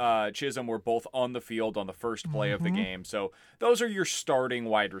Chisholm were both on the field on the first play of the game, so those are your starting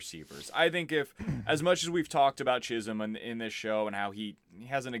wide receivers. I think if, as much as we've talked about Chisholm in this show and how he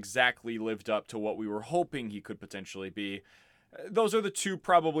hasn't exactly lived up to what we were hoping he could potentially be, those are the two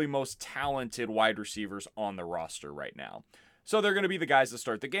probably most talented wide receivers on the roster right now. So they're going to be the guys that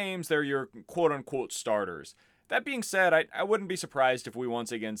start the games. They're your quote-unquote starters. That being said, I wouldn't be surprised if we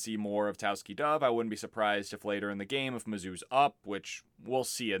once again see more of Tauski Dove. I wouldn't be surprised if later in the game, if Mizzou's up, which we'll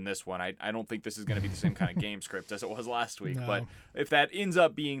see in this one. I don't think this is going to be the same kind of game script as it was last week. No. But if that ends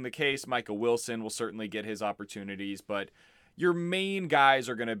up being the case, Micah Wilson will certainly get his opportunities. But your main guys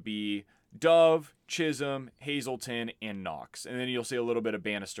are going to be Dove, Chisholm, Hazelton, and Knox. And then you'll see a little bit of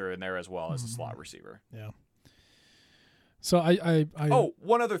Bannister in there as well as a slot receiver. Yeah. So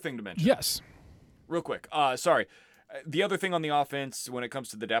one other thing to mention. Yes. Real quick. Sorry. The other thing on the offense when it comes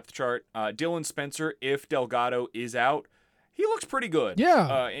to the depth chart, Dylan Spencer, if Delgado is out, he looks pretty good.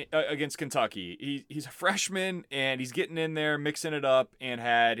 Yeah. Against Kentucky. He's a freshman, and he's getting in there, mixing it up, and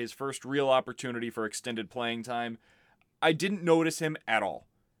had his first real opportunity for extended playing time. I didn't notice him at all.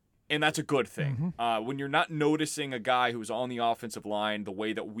 And that's a good thing. When you're not noticing a guy who's on the offensive line the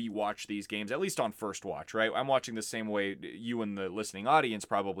way that we watch these games, at least on first watch, right? I'm watching the same way you and the listening audience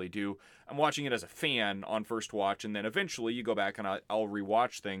probably do. I'm watching it as a fan on first watch, and then eventually you go back and I'll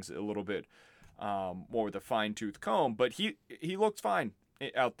rewatch things a little bit more with a fine-tooth comb. But he looks fine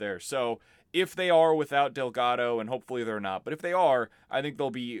out there. So if they are without Delgado, and hopefully they're not, but if they are, I think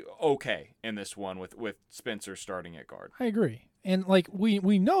they'll be okay in this one with Spencer starting at guard. I agree. And, like,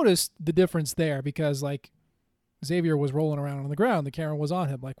 we noticed the difference there because, like, Xavier was rolling around on the ground. The camera was on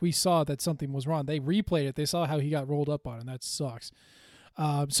him. Like, we saw that something was wrong. They replayed it. They saw how he got rolled up on, and that sucks.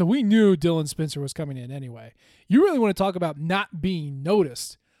 So we knew Dylan Spencer was coming in anyway. You really want to talk about not being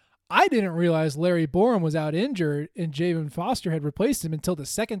noticed. I didn't realize Larry Borum was out injured and Javon Foster had replaced him until the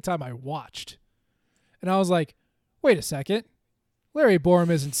second time I watched. And I was like, wait a second. Larry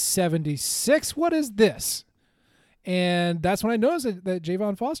Borum isn't 76. What is this? And that's when I noticed that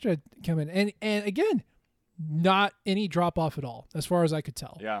Javon Foster had come in. And again, not any drop-off at all, as far as I could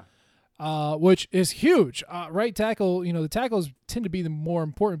tell. Yeah. Which is huge. Right tackle, the tackles tend to be the more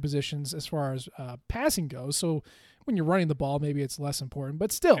important positions as far as passing goes. So when you're running the ball, maybe it's less important,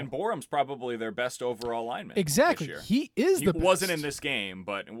 but still. And Borum's probably their best overall lineman. Exactly. This year. He is the best. He wasn't in this game,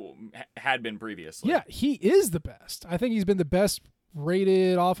 but had been previously. Yeah, he is the best. I think he's been the best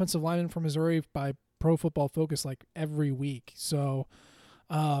rated offensive lineman from Missouri by Pro Football Focus like every week. So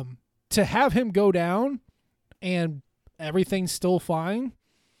to have him go down and everything's still fine,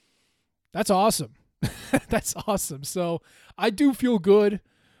 that's awesome. That's awesome. So I do feel good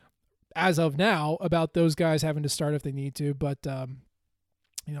as of now about those guys having to start if they need to, but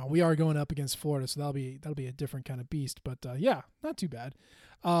we are going up against Florida, so that'll be a different kind of beast. But yeah, not too bad.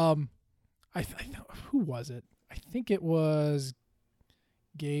 I know, who was it? I think it was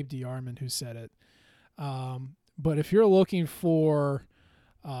Gabe DeArmond who said it. But if you're looking for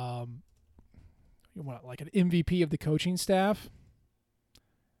like an MVP of the coaching staff,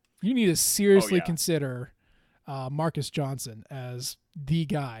 you need to seriously consider Marcus Johnson as the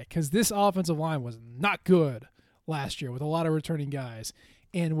guy, because this offensive line was not good last year with a lot of returning guys,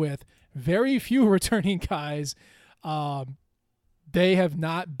 and with very few returning guys, they have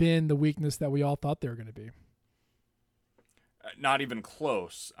not been the weakness that we all thought they were going to be. Not even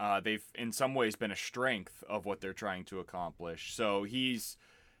close. They've in some ways been a strength of what they're trying to accomplish. So he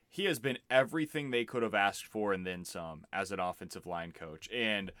has been everything they could have asked for and then some as an offensive line coach.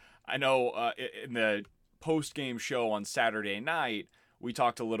 And I know in the post-game show on Saturday night, we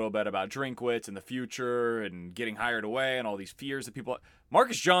talked a little bit about Drinkwitz and the future and getting hired away and all these fears that people.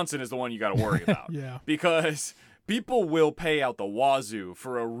 Marcus Johnson is the one you got to worry about. Yeah. Because people will pay out the wazoo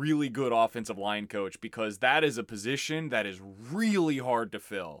for a really good offensive line coach because that is a position that is really hard to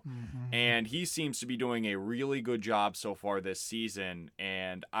fill. Mm-hmm. And he seems to be doing a really good job so far this season.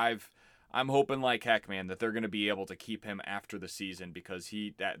 And I'm hoping like heck, man, that they're going to be able to keep him after the season because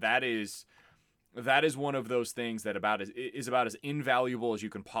that is one of those things that is about as invaluable as you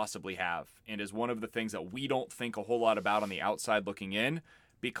can possibly have, and is one of the things that we don't think a whole lot about on the outside looking in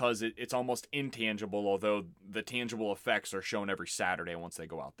because it's almost intangible, although the tangible effects are shown every Saturday once they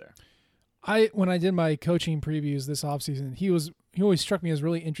go out there. When I did my coaching previews this offseason, he always struck me as a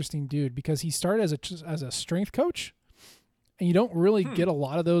really interesting dude because he started as a strength coach, and you don't really get a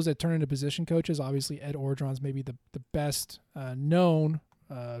lot of those that turn into position coaches. Obviously, Ed Orgeron's maybe the best known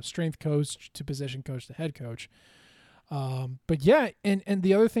strength coach to position coach to head coach. But yeah, and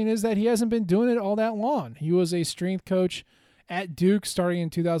the other thing is that he hasn't been doing it all that long. He was a strength coach at Duke starting in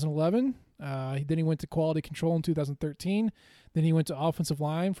 2011. Then he went to quality control in 2013. Then he went to offensive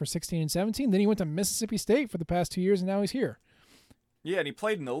line for 16 and 17. Then he went to Mississippi State for the past 2 years, and now he's here. Yeah, and he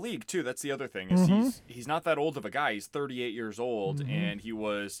played in the league too. That's the other thing. Is he's not that old of a guy. He's 38 years old, and he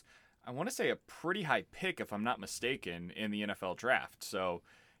was, I want to say, a pretty high pick, if I'm not mistaken, in the NFL draft. So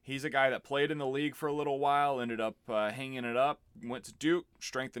he's a guy that played in the league for a little while, ended up hanging it up, went to Duke,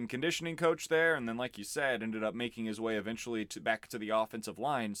 strength and conditioning coach there, and then, like you said, ended up making his way eventually back to the offensive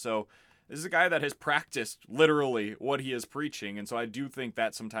line. So this is a guy that has practiced literally what he is preaching, and so I do think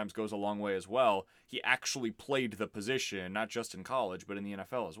that sometimes goes a long way as well. He actually played the position, not just in college, but in the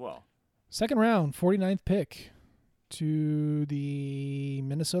NFL as well. Second round, 49th pick to the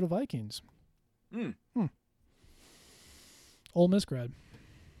Minnesota Vikings. Ole Miss grad.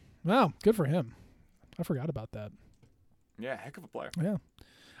 Wow, good for him. I forgot about that. Yeah, heck of a player. Yeah.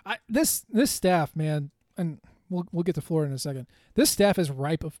 This staff, man, and we'll get to Florida in a second. This staff is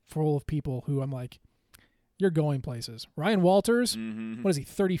ripe full of people who I'm like, you're going places. Ryan Walters, what is he,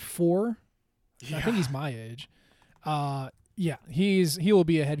 34? Yeah. I think he's my age. Yeah, he will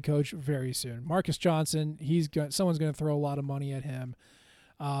be a head coach very soon. Marcus Johnson, someone's going to throw a lot of money at him.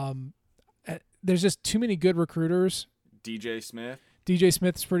 There's just too many good recruiters. DJ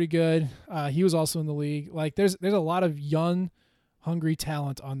Smith's pretty good. He was also in the league. Like there's a lot of young, hungry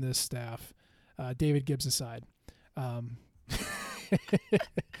talent on this staff. David Gibbs aside. And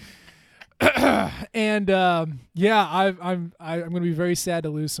yeah, I'm going to be very sad to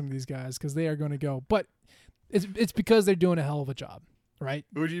lose some of these guys because they are going to go. But it's because they're doing a hell of a job, right?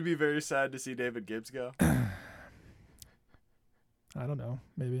 Would you be very sad to see David Gibbs go? I don't know.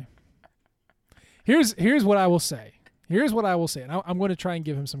 Maybe. Here's what I will say. And I'm going to try and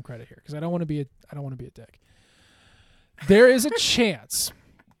give him some credit here because I don't want to be a dick. There is a chance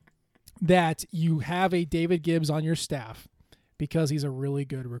that you have a David Gibbs on your staff because he's a really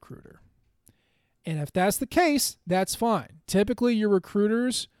good recruiter. And if that's the case, that's fine. Typically your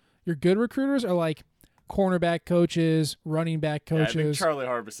good recruiters are like cornerback coaches, running back coaches. Yeah, I think Charlie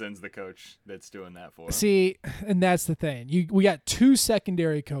Harbison's the coach that's doing that for him. See, and that's the thing. We got two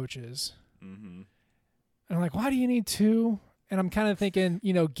secondary coaches. Mm-hmm. And I'm like, why do you need two? And I'm kind of thinking,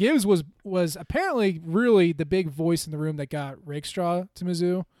 Gibbs was apparently really the big voice in the room that got Rakestraw to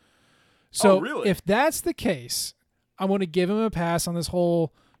Mizzou. So really? If that's the case, I want to give him a pass on this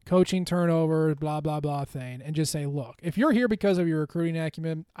whole coaching turnover, blah, blah, blah thing and just say, look, if you're here because of your recruiting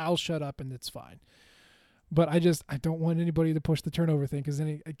acumen, I'll shut up and it's fine. But I don't want anybody to push the turnover thing because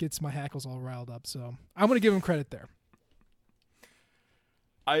then it gets my hackles all riled up. So I'm going to give him credit there.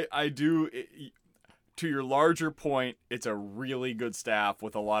 I do. To your larger point, it's a really good staff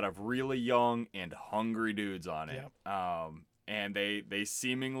with a lot of really young and hungry dudes on it. Yep. And they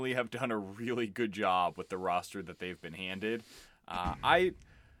seemingly have done a really good job with the roster that they've been handed. I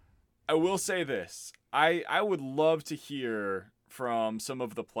will say this. I would love to hear from some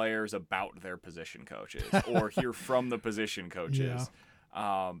of the players about their position coaches or hear from the position coaches.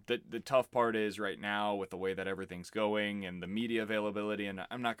 Yeah. The tough part is right now with the way that everything's going and the media availability, and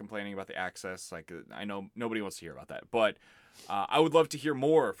I'm not complaining about the access. Like I know nobody wants to hear about that, but I would love to hear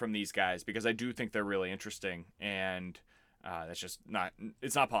more from these guys because I do think they're really interesting, and that's just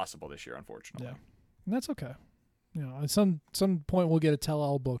it's not possible this year, unfortunately. Yeah, and that's okay. At some point we'll get a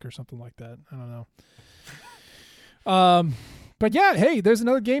tell-all book or something like that. I don't know. But yeah, hey, there's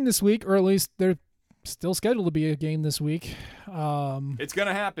another game this week, or at least they're still scheduled to be a game this week. It's going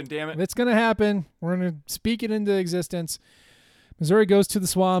to happen, damn it. It's going to happen. We're going to speak it into existence. Missouri goes to the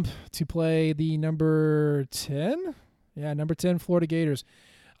Swamp to play the number 10 Florida Gators.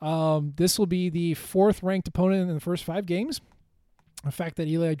 This will be the fourth-ranked opponent in the first 5 games. A fact that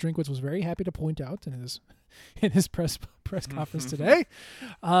Eli Drinkwitz was very happy to point out in his press conference today.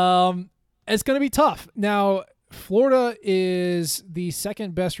 It's going to be tough. Now, Florida is the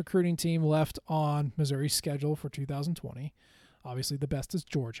second best recruiting team left on Missouri's schedule for 2020. Obviously, the best is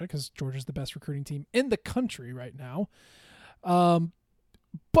Georgia because Georgia's the best recruiting team in the country right now.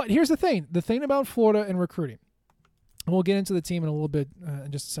 But here's the thing. The thing about Florida and recruiting, and we'll get into the team in a little bit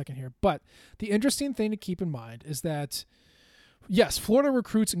in just a second here, but the interesting thing to keep in mind is that, yes, Florida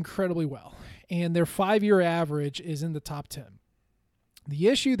recruits incredibly well, and their 5-year average is in the top 10. The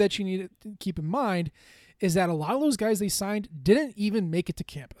issue that you need to keep in mind is that a lot of those guys they signed didn't even make it to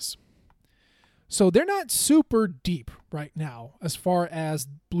campus. So they're not super deep right now as far as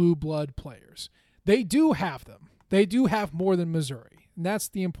blue blood players. They do have them. They do have more than Missouri, and that's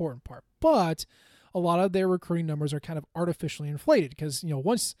the important part. But a lot of their recruiting numbers are kind of artificially inflated because,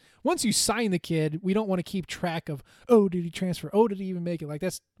 once you sign the kid, we don't want to keep track of, oh, did he transfer? Oh, did he even make it? Like,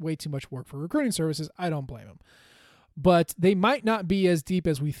 that's way too much work for recruiting services. I don't blame them. But they might not be as deep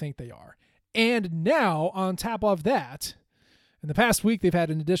as we think they are. And now, on top of that, in the past week, they've had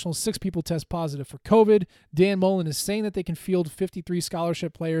an additional 6 people test positive for COVID. Dan Mullen is saying that they can field 53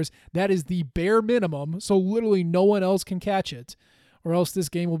 scholarship players. That is the bare minimum, so literally no one else can catch it, or else this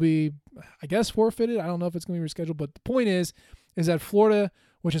game will be, I guess, forfeited. I don't know if it's going to be rescheduled, but the point is that Florida,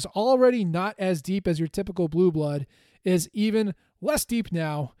 which is already not as deep as your typical blue blood, is even less deep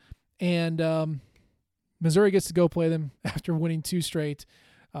now, and Missouri gets to go play them after winning 2 straight.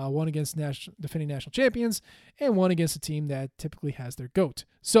 One against defending national champions, and one against a team that typically has their GOAT.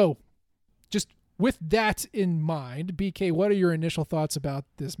 So, just with that in mind, BK, what are your initial thoughts about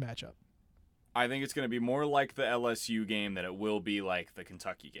this matchup? I think it's going to be more like the LSU game than it will be like the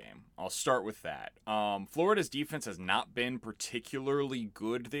Kentucky game. I'll start with that. Florida's defense has not been particularly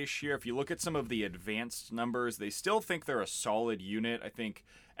good this year. If you look at some of the advanced numbers, they still think they're a solid unit. I think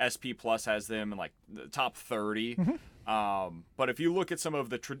SP Plus has them in like the top 30. But if you look at some of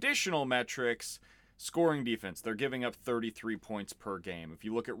the traditional metrics, scoring defense, they're giving up 33 points per game. If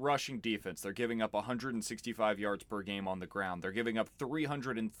you look at rushing defense, they're giving up 165 yards per game on the ground. They're giving up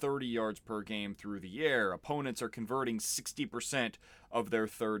 330 yards per game through the air. Opponents are converting 60% of their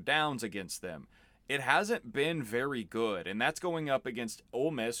third downs against them. It hasn't been very good, and that's going up against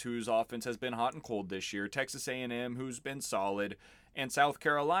Ole Miss, whose offense has been hot and cold this year, Texas A&M, who's been solid, and South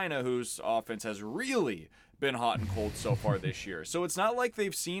Carolina, whose offense has really been hot and cold so far this year. So it's not like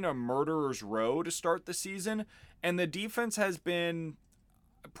they've seen a murderer's row to start the season, and the defense has been,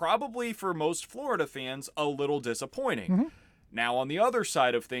 probably for most Florida fans, a little disappointing. Now, on the other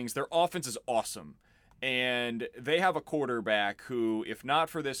side of things, their offense is awesome. And they have a quarterback who, if not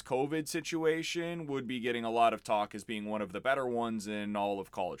for this COVID situation, would be getting a lot of talk as being one of the better ones in all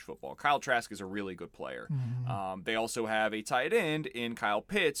of college football. Kyle Trask is a really good player. They also have a tight end in Kyle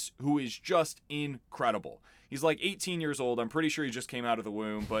Pitts, who is just incredible. He's like 18 years old. I'm pretty sure he just came out of the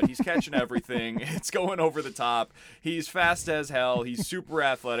womb, but he's catching everything. It's going over the top. He's fast as hell. He's super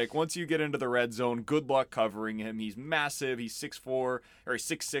athletic. Once you get into the red zone, good luck covering him. He's massive. He's 6'4", or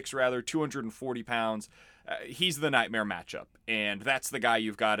 6'6", rather, 240 pounds. He's the nightmare matchup, and that's the guy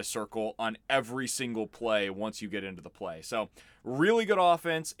you've got to circle on every single play once you get into the play. So really good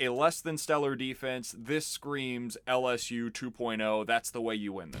offense, a less than stellar defense. This screams LSU 2.0. That's the way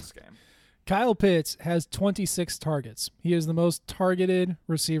you win this game. Kyle Pitts has 26 targets. He is the most targeted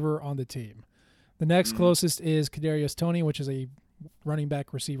receiver on the team. The next closest is Kadarius Toney, which is a running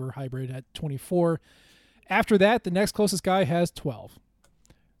back receiver hybrid at 24. After that, the next closest guy has 12.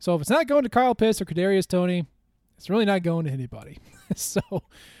 So if it's not going to Kyle Pitts or Kadarius Toney, it's really not going to anybody. So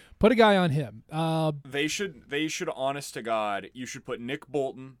put a guy on him. They should, honest to God, you should put Nick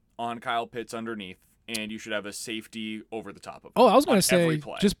Bolton on Kyle Pitts underneath, and you should have a safety over the top of him. Oh, I was going to say,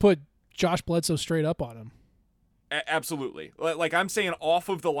 just put Josh Bledsoe straight up on him. Absolutely. Like I'm saying, off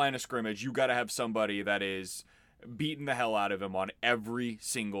of the line of scrimmage, you got to have somebody that is beating the hell out of him on every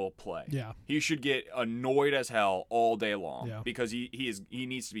single play. Yeah. He should get annoyed as hell all day long because he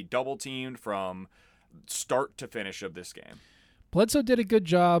needs to be double teamed from start to finish of this game. Bledsoe did a good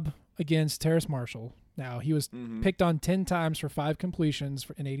job against Terrace Marshall. Now, he was picked on 10 times for 5 completions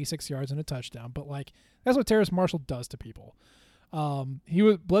and 86 yards and a touchdown, but that's what Terrace Marshall does to people.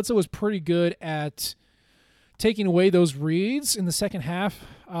 Bledsoe was pretty good at taking away those reads in the second half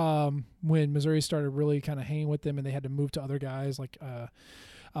when Missouri started really kind of hanging with them and they had to move to other guys like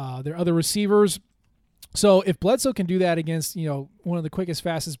their other receivers. So if Bledsoe can do that against one of the quickest,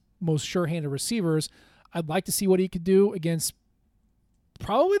 fastest, most sure-handed receivers, I'd like to see what he could do against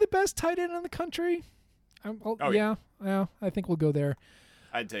probably the best tight end in the country. Yeah, I think we'll go there.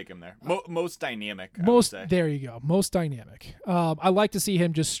 I'd take him there. Most dynamic, There you go. Most dynamic. I like to see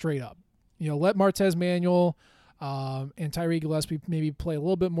him just straight up. Let Martez Manuel and Tyree Gillespie maybe play a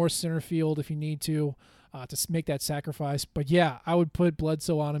little bit more center field if you need to. to make that sacrifice. But yeah, I would put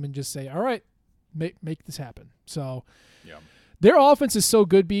Bledsoe on him and just say, all right, make this happen. So Yeah. their offense is so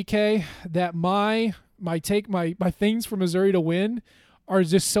good, BK, that my things for Missouri to win are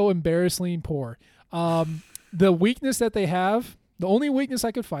just so embarrassingly poor. The weakness that they have, the only weakness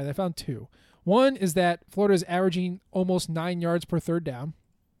I could find, I found two. One is that Florida is averaging almost 9 yards per third down.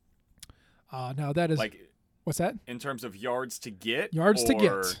 Now that is what's that? In terms of yards to get? Yards to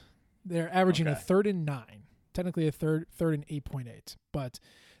get. They're averaging a Okay. 3rd and 9. Technically a third and 8.8. But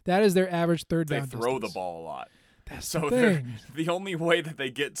that is their average third They down throw distance. the ball a lot. That's So the thing. the only way that they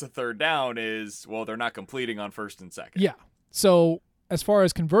get to third down is, well, they're not completing on 1st and 2nd. Yeah. So as far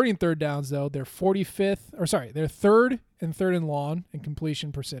as converting third downs, though, they're 45th, or sorry, they're 3rd and third and long in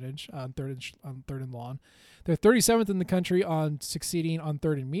completion percentage on third and long. They're 37th in the country on succeeding on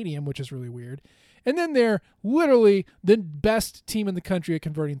 3rd and medium, which is really weird. And then they're literally the best team in the country at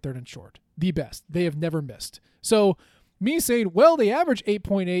converting 3rd and short. The best. They have never missed. So me saying, well, they average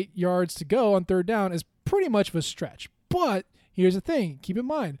 8.8 yards to go on third down is pretty much of a stretch. But here's the thing. Keep in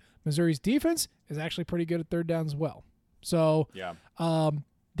mind, Missouri's defense is actually pretty good at third down as well. So Yeah.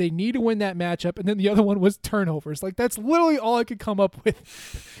 they need to win that matchup. And then the other one was turnovers. Like, that's literally all I could come up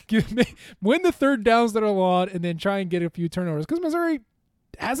with. Win the third downs that are long and then try and get a few turnovers. Because Missouri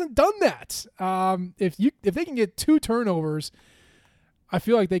hasn't done that. If they can get 2 turnovers, I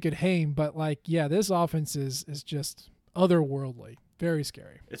feel like they could hang. But, like, yeah, this offense is just otherworldly. Very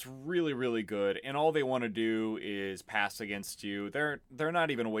scary. It's really, really good, and all they want to do is pass against you. They're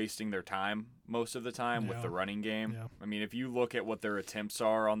not even wasting their time most of the time with the running game. Yeah. I mean, if you look at what their attempts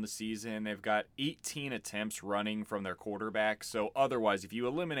are on the season, they've got 18 attempts running from their quarterback. So otherwise, if you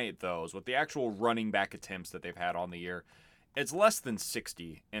eliminate those, with the actual running back attempts that they've had on the year, it's less than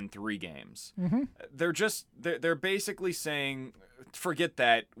 60 in 3 games. Mm-hmm. They're basically saying, forget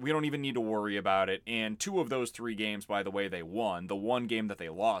that. We don't even need to worry about it. And 2 of those 3 games, by the way, they won. The one game that they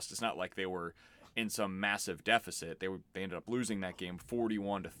lost, it's not like they were in some massive deficit. They ended up losing that game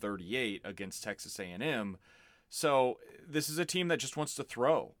 41-38 against Texas A&M. So this is a team that just wants to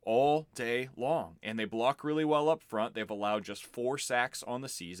throw all day long, and they block really well up front. They've allowed just 4 sacks on the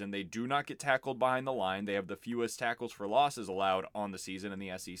season. They do not get tackled behind the line. They have the fewest tackles for losses allowed on the season in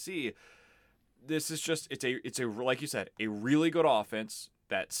the SEC. This is just it's a like you said, a really good offense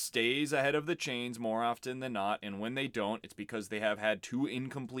that stays ahead of the chains more often than not, and when they don't, it's because they have had 2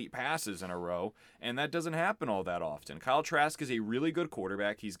 incomplete passes in a row, and that doesn't happen all that often. Kyle Trask is a really good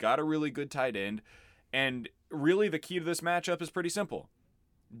quarterback. He's got a really good tight end, and really the key to this matchup is pretty simple.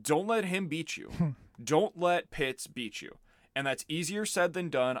 Don't let him beat you. Don't let Pitts beat you. And that's easier said than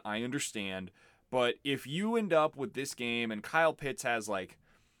done, I understand, but if you end up with this game and Kyle Pitts has like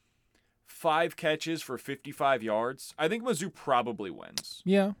 5 catches for 55 yards, I think Mizzou probably wins.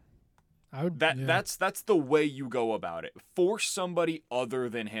 Yeah. I would. That's the way you go about it. Force somebody other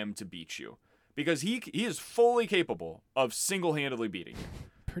than him to beat you, because he is fully capable of single-handedly beating you.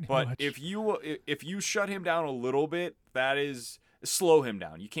 Pretty But much. if you shut him down a little bit, that is slow him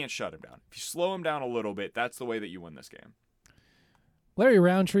down. You can't shut him down. If you slow him down a little bit, that's the way that you win this game. Larry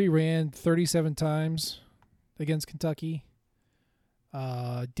Roundtree ran 37 times against Kentucky.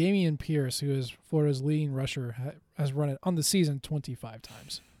 Damian Pierce, who is Florida's leading rusher, has run it on the season 25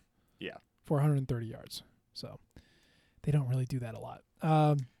 times. Yeah. For 130 yards. So they don't really do that a lot.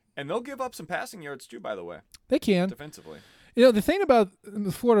 And they'll give up some passing yards too, by the way, They can. defensively. You know, the thing about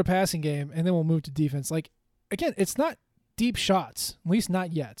the Florida passing game, and then we'll move to defense, like, again, it's not deep shots, at least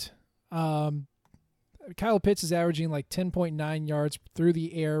not yet. Kyle Pitts is averaging like 10.9 yards through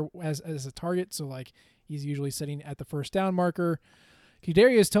the air as a target, so like he's usually sitting at the first down marker.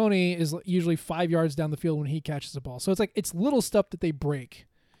 Kadarius Toney is usually 5 yards down the field when he catches the ball. So it's like it's little stuff that they break.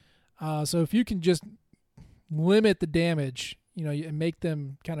 So if you can just limit the damage, you know, and make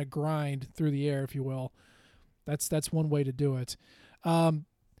them kind of grind through the air, if you will, that's one way to do it.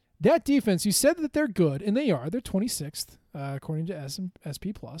 That defense, you said that they're good, and they are. They're 26th, according to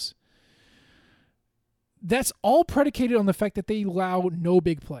SP+. That's all predicated on the fact that they allow no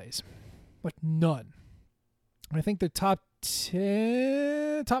big plays. Like, none. I think they're top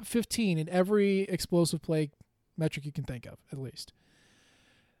 15 in every explosive play metric you can think of, at least.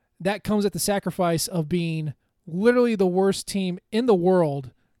 That comes at the sacrifice of being literally the worst team in the world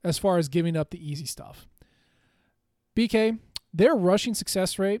as far as giving up the easy stuff. BK, their rushing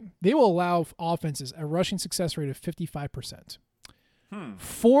success rate, they will allow offenses a rushing success rate of 55%.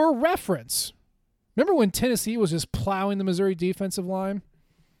 For reference, remember when Tennessee was just plowing the Missouri defensive line?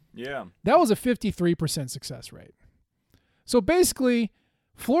 Yeah. That was a 53% success rate. So basically,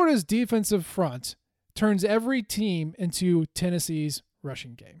 Florida's defensive front turns every team into Tennessee's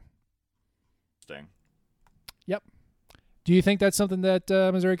rushing game. Interesting. Yep. Do you think that's something that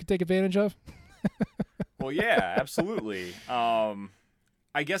Missouri could take advantage of? Well, yeah, absolutely.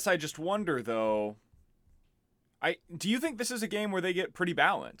 I guess I just wonder, though, do you think this is a game where they get pretty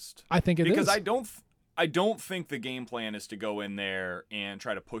balanced? I think it is. Because I don't think the game plan is to go in there and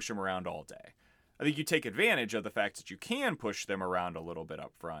try to push them around all day. I think you take advantage of the fact that you can push them around a little bit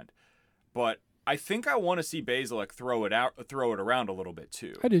up front. But I think I want to see Bazelak throw it around a little bit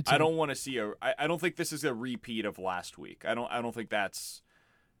too. I do too. I don't want to see I don't think this is a repeat of last week. I don't think that's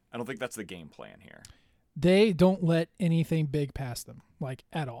the game plan here. They don't let anything big pass them, like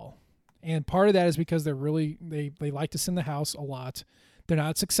at all. And part of that is because they're really they like to send the house a lot. They're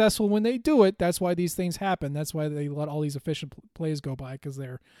not successful when they do it. That's why these things happen. That's why they let all these efficient plays go by, because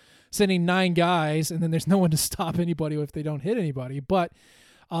they're sending 9 guys and then there's no one to stop anybody if they don't hit anybody. But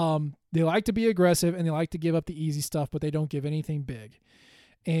they like to be aggressive and they like to give up the easy stuff, but they don't give anything big.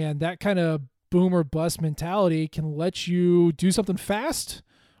 And that kind of boom or bust mentality can let you do something fast,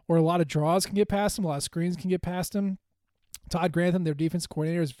 or a lot of draws can get past them, a lot of screens can get past them. Todd Grantham, their defense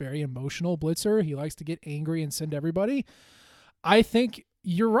coordinator, is very emotional blitzer. He likes to get angry and send everybody. I think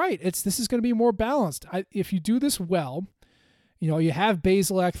you're right. This is going to be more balanced. If you do this well, you have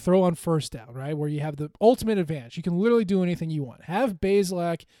Bazelak throw on first down, right, where you have the ultimate advantage. You can literally do anything you want. Have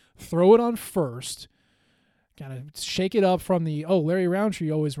Bazelak throw it on first, kind of shake it up from Larry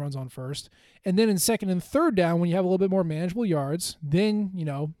Roundtree always runs on first. And then in second and third down, when you have a little bit more manageable yards, then,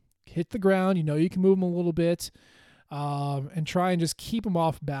 hit the ground. You can move them a little bit and try and just keep them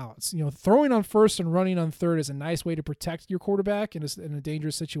off balance. Throwing on first and running on third is a nice way to protect your quarterback in a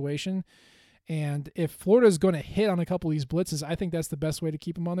dangerous situation. And if Florida is going to hit on a couple of these blitzes, I think that's the best way to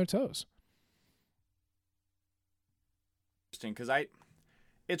keep them on their toes. Interesting, because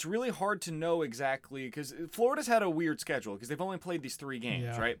it's really hard to know exactly, because Florida's had a weird schedule because they've only played these 3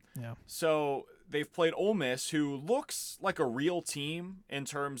 games, right? Yeah. So they've played Ole Miss, who looks like a real team in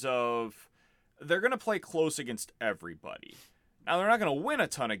terms of they're going to play close against everybody. Now, they're not going to win a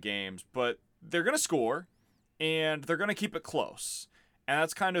ton of games, but they're going to score, and they're going to keep it close. And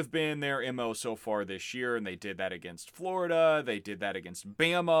that's kind of been their MO so far this year, and they did that against Florida. They did that against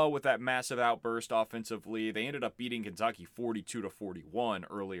Bama with that massive outburst offensively. They ended up beating Kentucky 42-41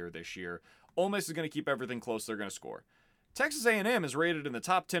 earlier this year. Ole Miss is going to keep everything close. They're going to score. Texas A&M is rated in the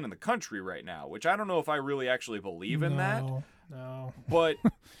top 10 in the country right now, which I don't know if I really actually believe in that. No. But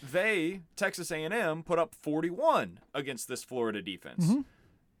Texas A&M, put up 41 against this Florida defense. Mm-hmm.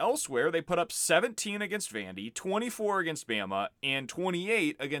 Elsewhere, they put up 17 against Vandy, 24 against Bama, and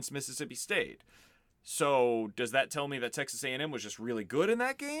 28 against Mississippi State. So does that tell me that Texas A&M was just really good in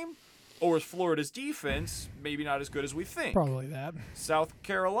that game? Or is Florida's defense maybe not as good as we think? Probably that. South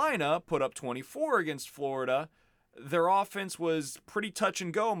Carolina put up 24 against Florida. Their offense was pretty touch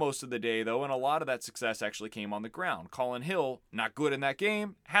and go most of the day, though, and a lot of that success actually came on the ground. Colin Hill, not good in that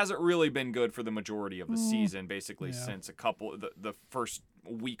game, hasn't really been good for the majority of the season, basically since the first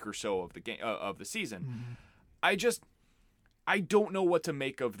week or so of the game of the season. Mm-hmm. I don't know what to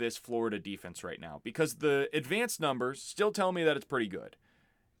make of this Florida defense right now, because the advanced numbers still tell me that it's pretty good.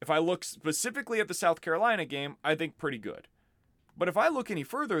 If I look specifically at the South Carolina game, I think pretty good. But if I look any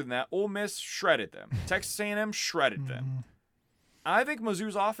further than that, Ole Miss shredded them. Texas A&M shredded them. I think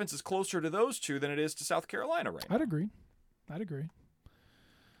Mizzou's offense is closer to those two than it is to South Carolina right now. I'd agree.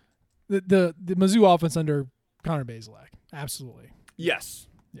 The Mizzou offense under Connor Bazelak, absolutely. Yes.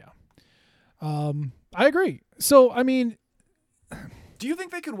 Yeah. I agree. So, I mean, do you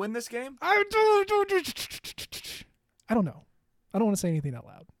think they could win this game? I don't know. I don't want to say anything out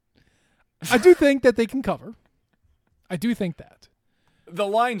loud. I do think that they can cover. I do think that. The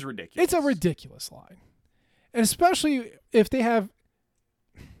line's ridiculous. It's a ridiculous line. And especially if they have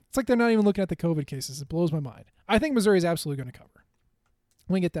 – it's like they're not even looking at the COVID cases. It blows my mind. I think Missouri is absolutely going to cover.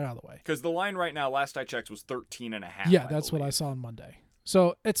 Let me get that out of the way. Because the line right now, last I checked, was 13.5. Yeah, that's what I saw on Monday.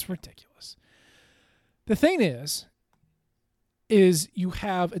 So it's ridiculous. The thing is you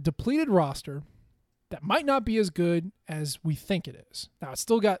have a depleted roster that might not be as good as we think it is. Now, it's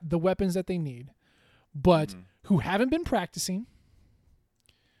still got the weapons that they need, but who haven't been practicing,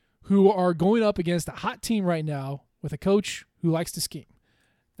 who are going up against a hot team right now with a coach who likes to scheme.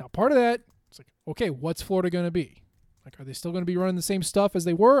 Now, part of that, it's like, okay, what's Florida going to be? Like, are they still going to be running the same stuff as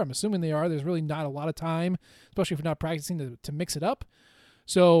they were? I'm assuming they are. There's really not a lot of time, especially if you're not practicing, to mix it up.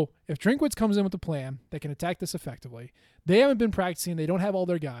 So if Drinkwitz comes in with a plan that can attack this effectively, they haven't been practicing, they don't have all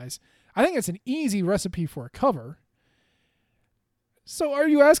their guys. I think it's an easy recipe for a cover. So are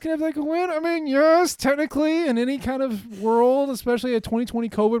you asking if they can win? I mean, yes, technically, in any kind of world, especially a 2020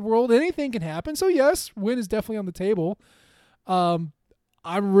 COVID world, anything can happen. So yes, win is definitely on the table. I'm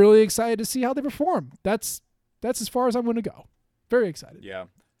really excited to see how they perform. That's that's as far as I'm going to go. Very excited. Yeah.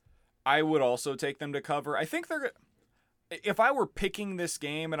 I would also take them to cover. I think if I were picking this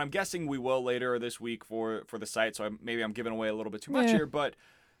game, and I'm guessing we will later this week for the site, so maybe I'm giving away a little bit too much here, but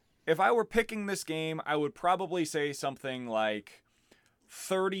if I were picking this game, I would probably say something like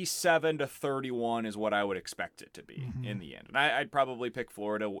 37-31 is what I would expect it to be in the end. And I'd probably pick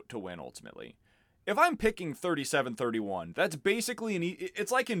Florida to win ultimately. If I'm picking 37-31, that's basically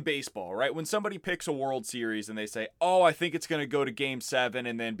it's like in baseball, right? When somebody picks a World Series and they say, oh, I think it's going to go to Game 7,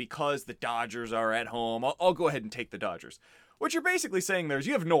 and then because the Dodgers are at home, I'll go ahead and take the Dodgers. What you're basically saying there is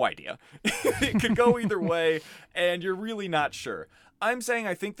you have no idea. It could go either way, and you're really not sure. I'm saying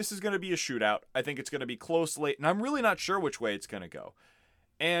I think this is going to be a shootout. I think it's going to be close late, and I'm really not sure which way it's going to go.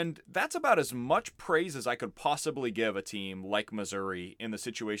 And that's about as much praise as I could possibly give a team like Missouri in the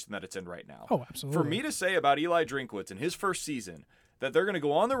situation that it's in right now. Oh, absolutely. For me to say about Eli Drinkwitz in his first season that they're going to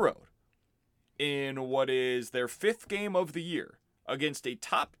go on the road in what is their 5th game of the year against a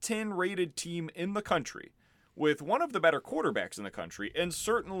top 10 rated team in the country with one of the better quarterbacks in the country and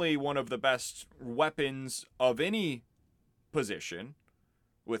certainly one of the best weapons of any position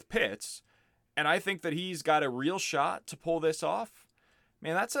with Pitts, and I think that he's got a real shot to pull this off.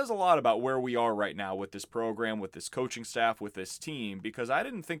 Man, that says a lot about where we are right now with this program, with this coaching staff, with this team, because I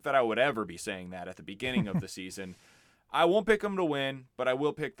didn't think that I would ever be saying that at the beginning of the season. I won't pick them to win, but I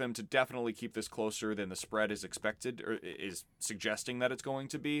will pick them to definitely keep this closer than the spread is expected or is suggesting that it's going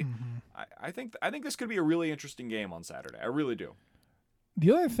to be. I think this could be a really interesting game on Saturday. I really do.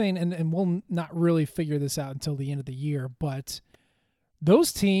 The other thing, and we'll not really figure this out until the end of the year, but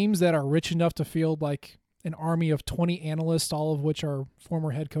those teams that are rich enough to field like an army of 20 analysts, all of which are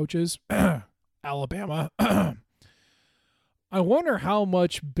former head coaches, Alabama, I wonder how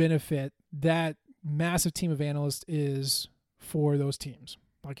much benefit that massive team of analysts is for those teams.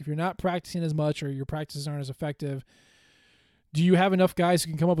 Like if you're not practicing as much or your practices aren't as effective, do you have enough guys who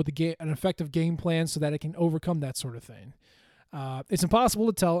can come up with an effective game plan so that it can overcome that sort of thing? It's impossible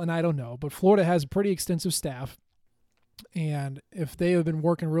to tell, and I don't know, but Florida has a pretty extensive staff. And if they have been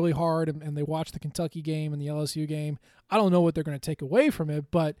working really hard and they watch the Kentucky game and the LSU game, I don't know what they're going to take away from it,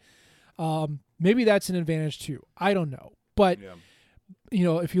 but maybe that's an advantage too. I don't know. But,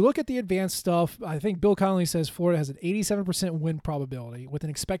 if you look at the advanced stuff, I think Bill Connolly says Florida has an 87% win probability with an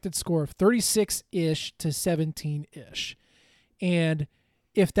expected score of 36-ish to 17-ish. And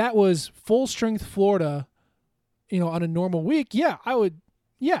if that was full-strength Florida, on a normal week,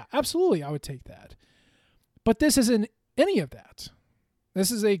 absolutely, I would take that. But this isn't any of that.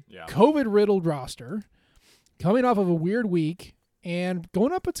 This is a COVID-riddled roster coming off of a weird week and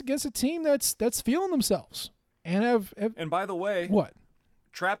going up against a team that's feeling themselves and have and by the way, what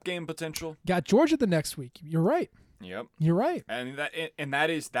trap game potential? Got Georgia the next week. You're right. Yep, you're right. And that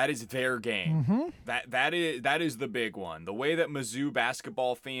is their game. That is the big one. The way that Mizzou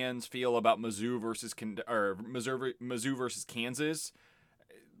basketball fans feel about Mizzou versus Kansas.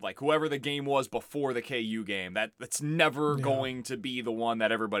 Like whoever the game was before the KU game, that's never going to be the one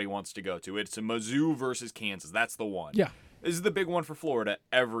that everybody wants to go to. It's a Mizzou versus Kansas. That's the one. Yeah. This is the big one for Florida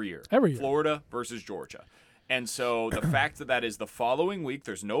every year. Florida versus Georgia. And so the fact that is the following week,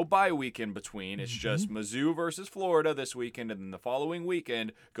 there's no bye week in between. It's just Mizzou versus Florida this weekend, and then the following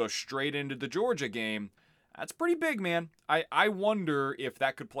weekend goes straight into the Georgia game. That's pretty big, man. I wonder if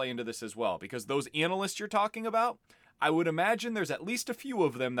that could play into this as well, because those analysts you're talking about, I would imagine there's at least a few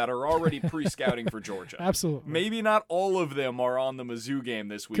of them that are already pre-scouting for Georgia. Absolutely. Maybe not all of them are on the Mizzou game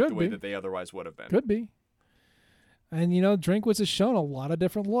this week the way that they otherwise would have been. Could be. And, Drinkwitz has shown a lot of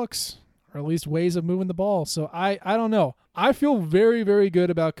different looks, or at least ways of moving the ball. So I don't know. I feel very, very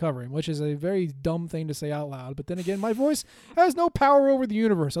good about covering, which is a very dumb thing to say out loud. But then again, my voice has no power over the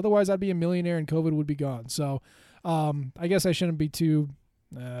universe. Otherwise, I'd be a millionaire and COVID would be gone. So I guess I shouldn't be too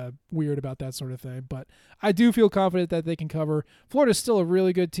weird about that sort of thing, but I do feel confident that they can cover. Florida's still a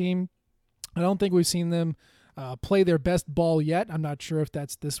really good team. I don't think we've seen them play their best ball yet. I'm not sure if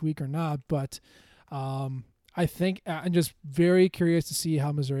that's this week or not, but I think I'm just very curious to see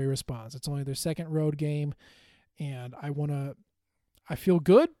how Missouri responds. It's only their second road game, and I feel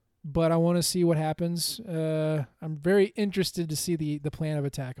good, but I want to see what happens. I'm very interested to see the plan of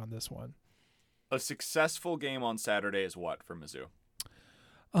attack on this one. A successful game on Saturday is what for Mizzou?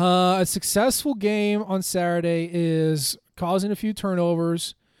 A successful game on Saturday is causing a few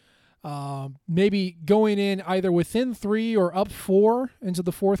turnovers, maybe going in either within 3 or up 4 into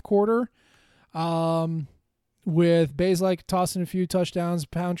the fourth quarter, with Bazelak tossing a few touchdowns,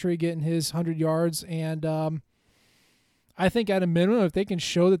 Poundtree getting his 100 yards, and I think at a minimum, if they can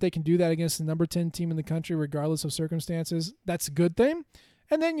show that they can do that against the number 10 team in the country, regardless of circumstances, that's a good thing.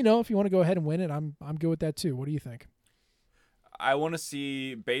 And then, if you want to go ahead and win it, I'm good with that too. What do you think? I want to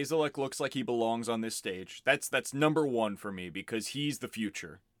see Bazelak looks like he belongs on this stage. That's number one for me because he's the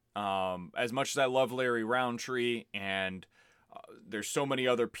future. As much as I love Larry Roundtree and there's so many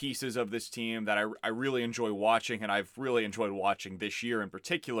other pieces of this team that I really enjoy watching, and I've really enjoyed watching this year in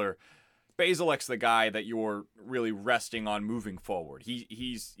particular. Bazelak's the guy that you're really resting on moving forward.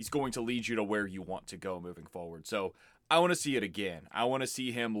 He's going to lead you to where you want to go moving forward. So I want to see it again. I want to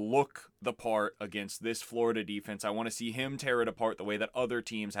see him look the part against this Florida defense. I want to see him tear it apart the way that other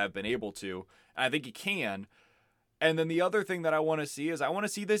teams have been able to. And I think he can. And then the other thing that I want to see is I want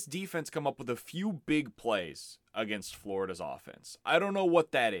to see this defense come up with a few big plays against Florida's offense. I don't know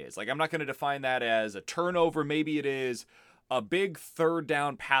what that is. Like, I'm not going to define that as a turnover. Maybe it is a big third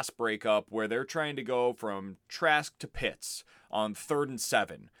down pass breakup where they're trying to go from Trask to Pitts on 3rd and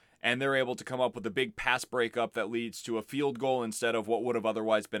 7. And they're able to come up with a big pass breakup that leads to a field goal instead of what would have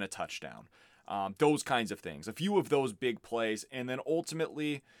otherwise been a touchdown. Those kinds of things. A few of those big plays. And then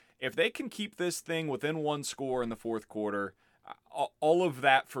ultimately, if they can keep this thing within one score in the fourth quarter, all of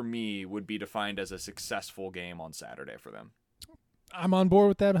that for me would be defined as a successful game on Saturday for them. I'm on board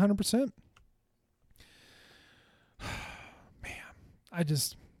with that 100%. Man,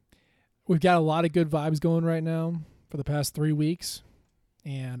 we've got a lot of good vibes going right now for the past 3 weeks.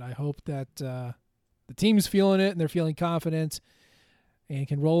 And I hope that the team's feeling it and they're feeling confident and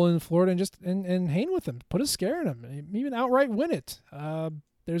can roll in Florida and just and hang with them, put a scare in them, even outright win it.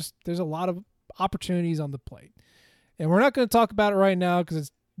 There's a lot of opportunities on the plate. And we're not going to talk about it right now because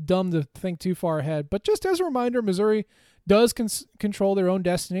it's dumb to think too far ahead. But just as a reminder, Missouri does control their own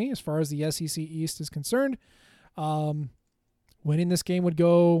destiny as far as the SEC East is concerned. Winning this game would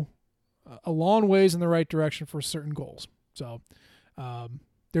go a long ways in the right direction for certain goals. So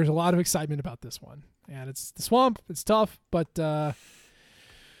there's a lot of excitement about this one. And it's the Swamp. It's tough, but I'm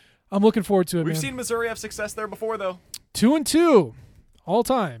looking forward to it. We've seen Missouri have success there before, though. 2-2 all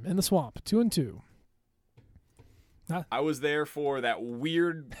time in the Swamp. 2-2. I was there for that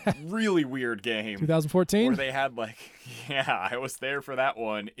weird, really weird game. 2014? Where they had I was there for that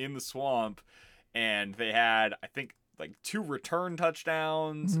one in the Swamp. And they had, I think, 2 return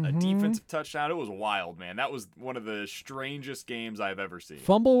touchdowns, a defensive touchdown. It was wild, man. That was one of the strangest games I've ever seen.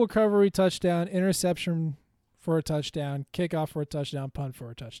 Fumble recovery touchdown, interception for a touchdown, kickoff for a touchdown, punt for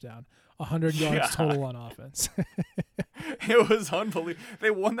a touchdown. 100 yards total on offense. It was unbelievable.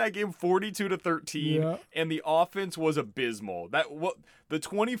 They won that game 42-13, and the offense was abysmal. The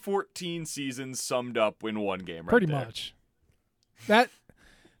 2014 season summed up in one game, right? Pretty there. much.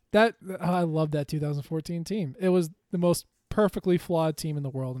 I love that 2014 team. It was the most perfectly flawed team in the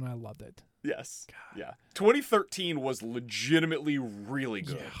world, and I loved it. Yes. God. Yeah. 2013 was legitimately really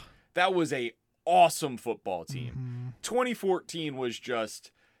good. Yeah. That was a awesome football team. 2014 was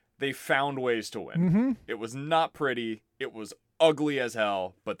just they found ways to win. It was not pretty. It was ugly as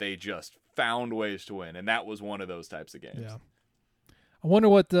hell, but they just found ways to win, and that was one of those types of games. Yeah. I wonder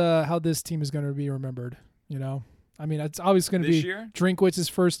how this team is going to be remembered, I mean, it's always going to be Drinkwitz's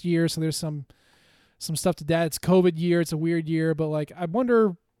first year, so there's some stuff to that. It's COVID year. It's a weird year, but I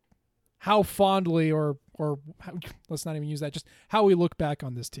wonder how fondly or how, let's not even use that, just how we look back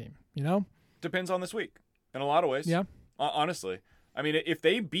on this team, Depends on this week in a lot of ways. Yeah. Honestly. I mean, if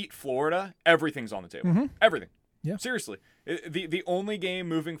they beat Florida, everything's on the table. Everything. Yeah. Seriously. The only game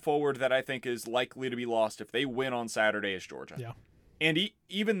moving forward that I think is likely to be lost if they win on Saturday is Georgia. Yeah. And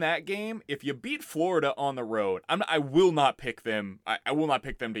even that game, if you beat Florida on the road, I will not pick them. I will not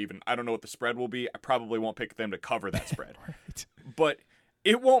pick them to even, I don't know what the spread will be. I probably won't pick them to cover that spread. Right. But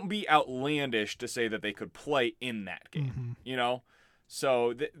it won't be outlandish to say that they could play in that game,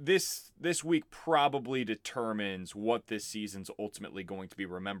 So this week probably determines what this season's ultimately going to be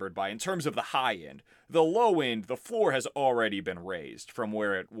remembered by in terms of the high end. The low end, the floor has already been raised from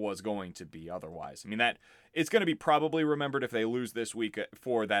where it was going to be otherwise. I mean, it's going to be probably remembered if they lose this week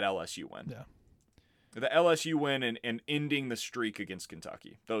for that LSU win. Yeah. The LSU win and ending the streak against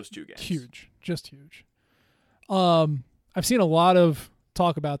Kentucky. Those 2 games. Huge. Just huge. I've seen a lot of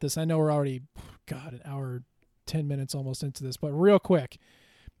talk about this. I know we're already, an hour 10 minutes almost into this, but real quick,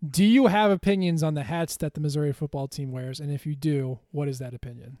 do you have opinions on the hats that the Missouri football team wears? And if you do, what is that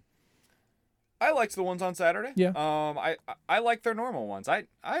opinion? I liked the ones on Saturday. Yeah. I like their normal ones. I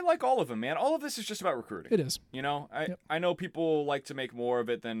like all of them, man. All of this is just about recruiting. It is. I know people like to make more of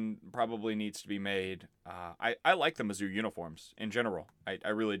it than probably needs to be made. I like the Mizzou uniforms in general. I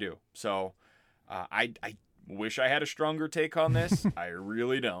really do. So I wish I had a stronger take on this. I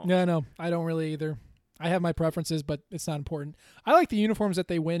really don't. Yeah, no, I don't really either. I have my preferences, but it's not important. I like the uniforms that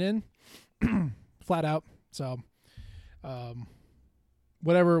they win in, flat out. So,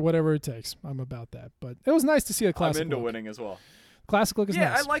 whatever it takes. I'm about that. But it was nice to see a classic. I'm into look. winning as well. Classic look is Yeah,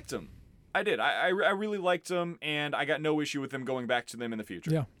 nice. I liked him. I did. I really liked him, and I got no issue with them going back to them in the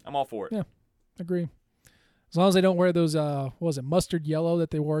future. Yeah. I'm all for it. Yeah. Agree. As long as they don't wear those, what was it, mustard yellow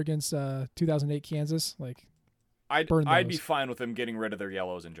that they wore against 2008 Kansas. Like, I'd be those. fine with them getting rid of their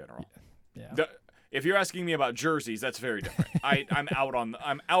yellows in general. Yeah. If you're asking me about jerseys, that's very different. I'm out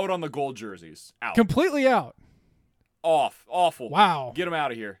on the gold jerseys. Out. Completely out. Off. Awful. Wow. Get them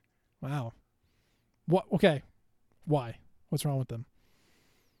out of here. Wow. What? Okay. Why? What's wrong with them?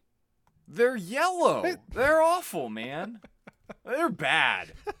 They're yellow. They're awful, man. They're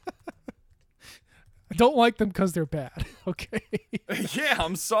bad. I don't like them because they're bad. Okay. Yeah,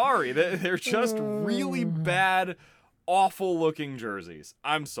 I'm sorry. They're just really bad, awful-looking jerseys.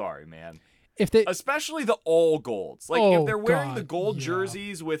 I'm sorry, man. Especially the all golds. Like, if they're wearing the gold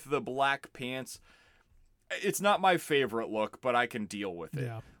jerseys with the black pants, it's not my favorite look, but I can deal with it.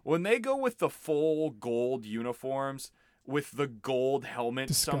 Yeah. When they go with the full gold uniforms with the gold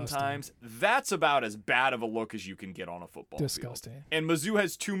helmet sometimes, that's about as bad of a look as you can get on a football field. And Mizzou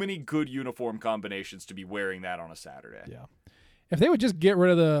has too many good uniform combinations to be wearing that on a Saturday. Yeah. If they would just get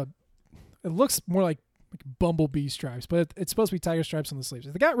rid of it looks more like bumblebee stripes, but it's supposed to be tiger stripes on the sleeves.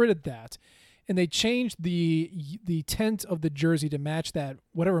 If they got rid of that and they changed the tint of the jersey to match that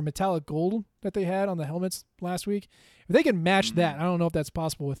whatever metallic gold that they had on the helmets last week, if they can match that, I don't know if that's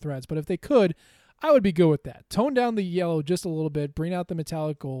possible with threads, but if they could, I would be good with that. Tone down the yellow just a little bit, bring out the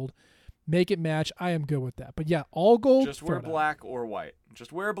metallic gold, make it match. I am good with that. But yeah, all gold. Just wear black or white.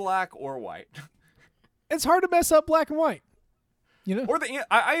 Just wear black or white. It's hard to mess up black and white. You know? Or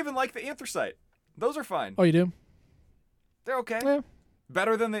I even like the anthracite. Those are fine. Oh, you do? They're okay. Yeah.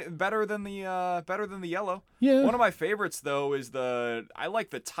 Better than the yellow. Yeah. One of my favorites though is I like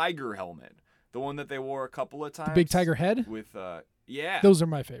the tiger helmet. The one that they wore a couple of times. The big tiger head? With yeah. Those are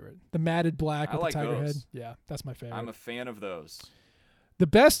my favorite. The matted black with like the tiger those. head. Yeah, that's my favorite. I'm a fan of those. The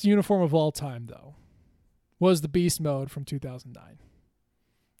best uniform of all time, though, was the Beast Mode from 2009.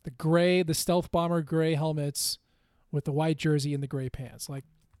 The stealth bomber gray helmets with the white jersey and the gray pants. Like,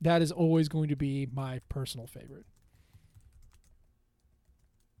 that is always going to be my personal favorite.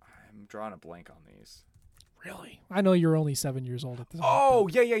 I'm drawing a blank on these. Really? I know you're only 7 years old at this point. Oh,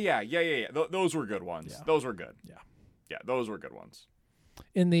 yeah. Those were good ones. Yeah. Those were good. Yeah. Yeah, those were good ones.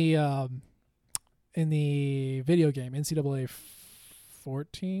 In the video game, NCAA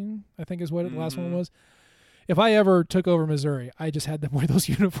 14, I think is what the last one was. If I ever took over Missouri, I just had them wear those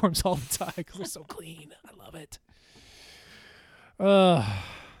uniforms all the time because they're so clean. I love it. All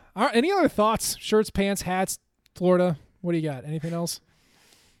right, any other thoughts? Shirts, pants, hats, Florida. What do you got? Anything else?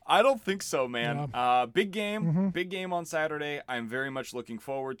 I don't think so, man. Yeah. Big game on Saturday. I'm very much looking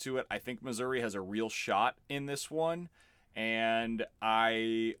forward to it. I think Missouri has a real shot in this one, and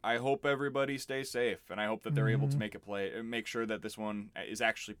I hope everybody stays safe, and I hope that they're able to make sure that this one is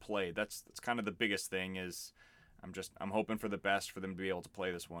actually played. That's kind of the biggest thing. Is I'm hoping for the best for them to be able to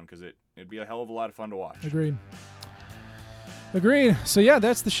play this one because it'd be a hell of a lot of fun to watch. Agreed. So, yeah,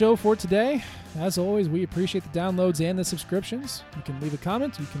 that's the show for today. As always, we appreciate the downloads and the subscriptions. You can leave a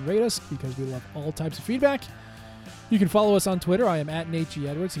comment. You can rate us because we love all types of feedback. You can follow us on Twitter. I am at Nate G.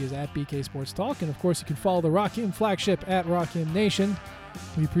 Edwards. He is at BK Sports Talk. And, of course, you can follow the Rock M flagship at Rock M Nation.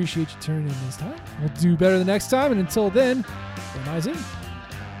 We appreciate you tuning in this time. We'll do better the next time. And until then, MIZ.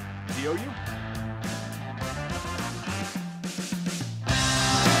 DOU.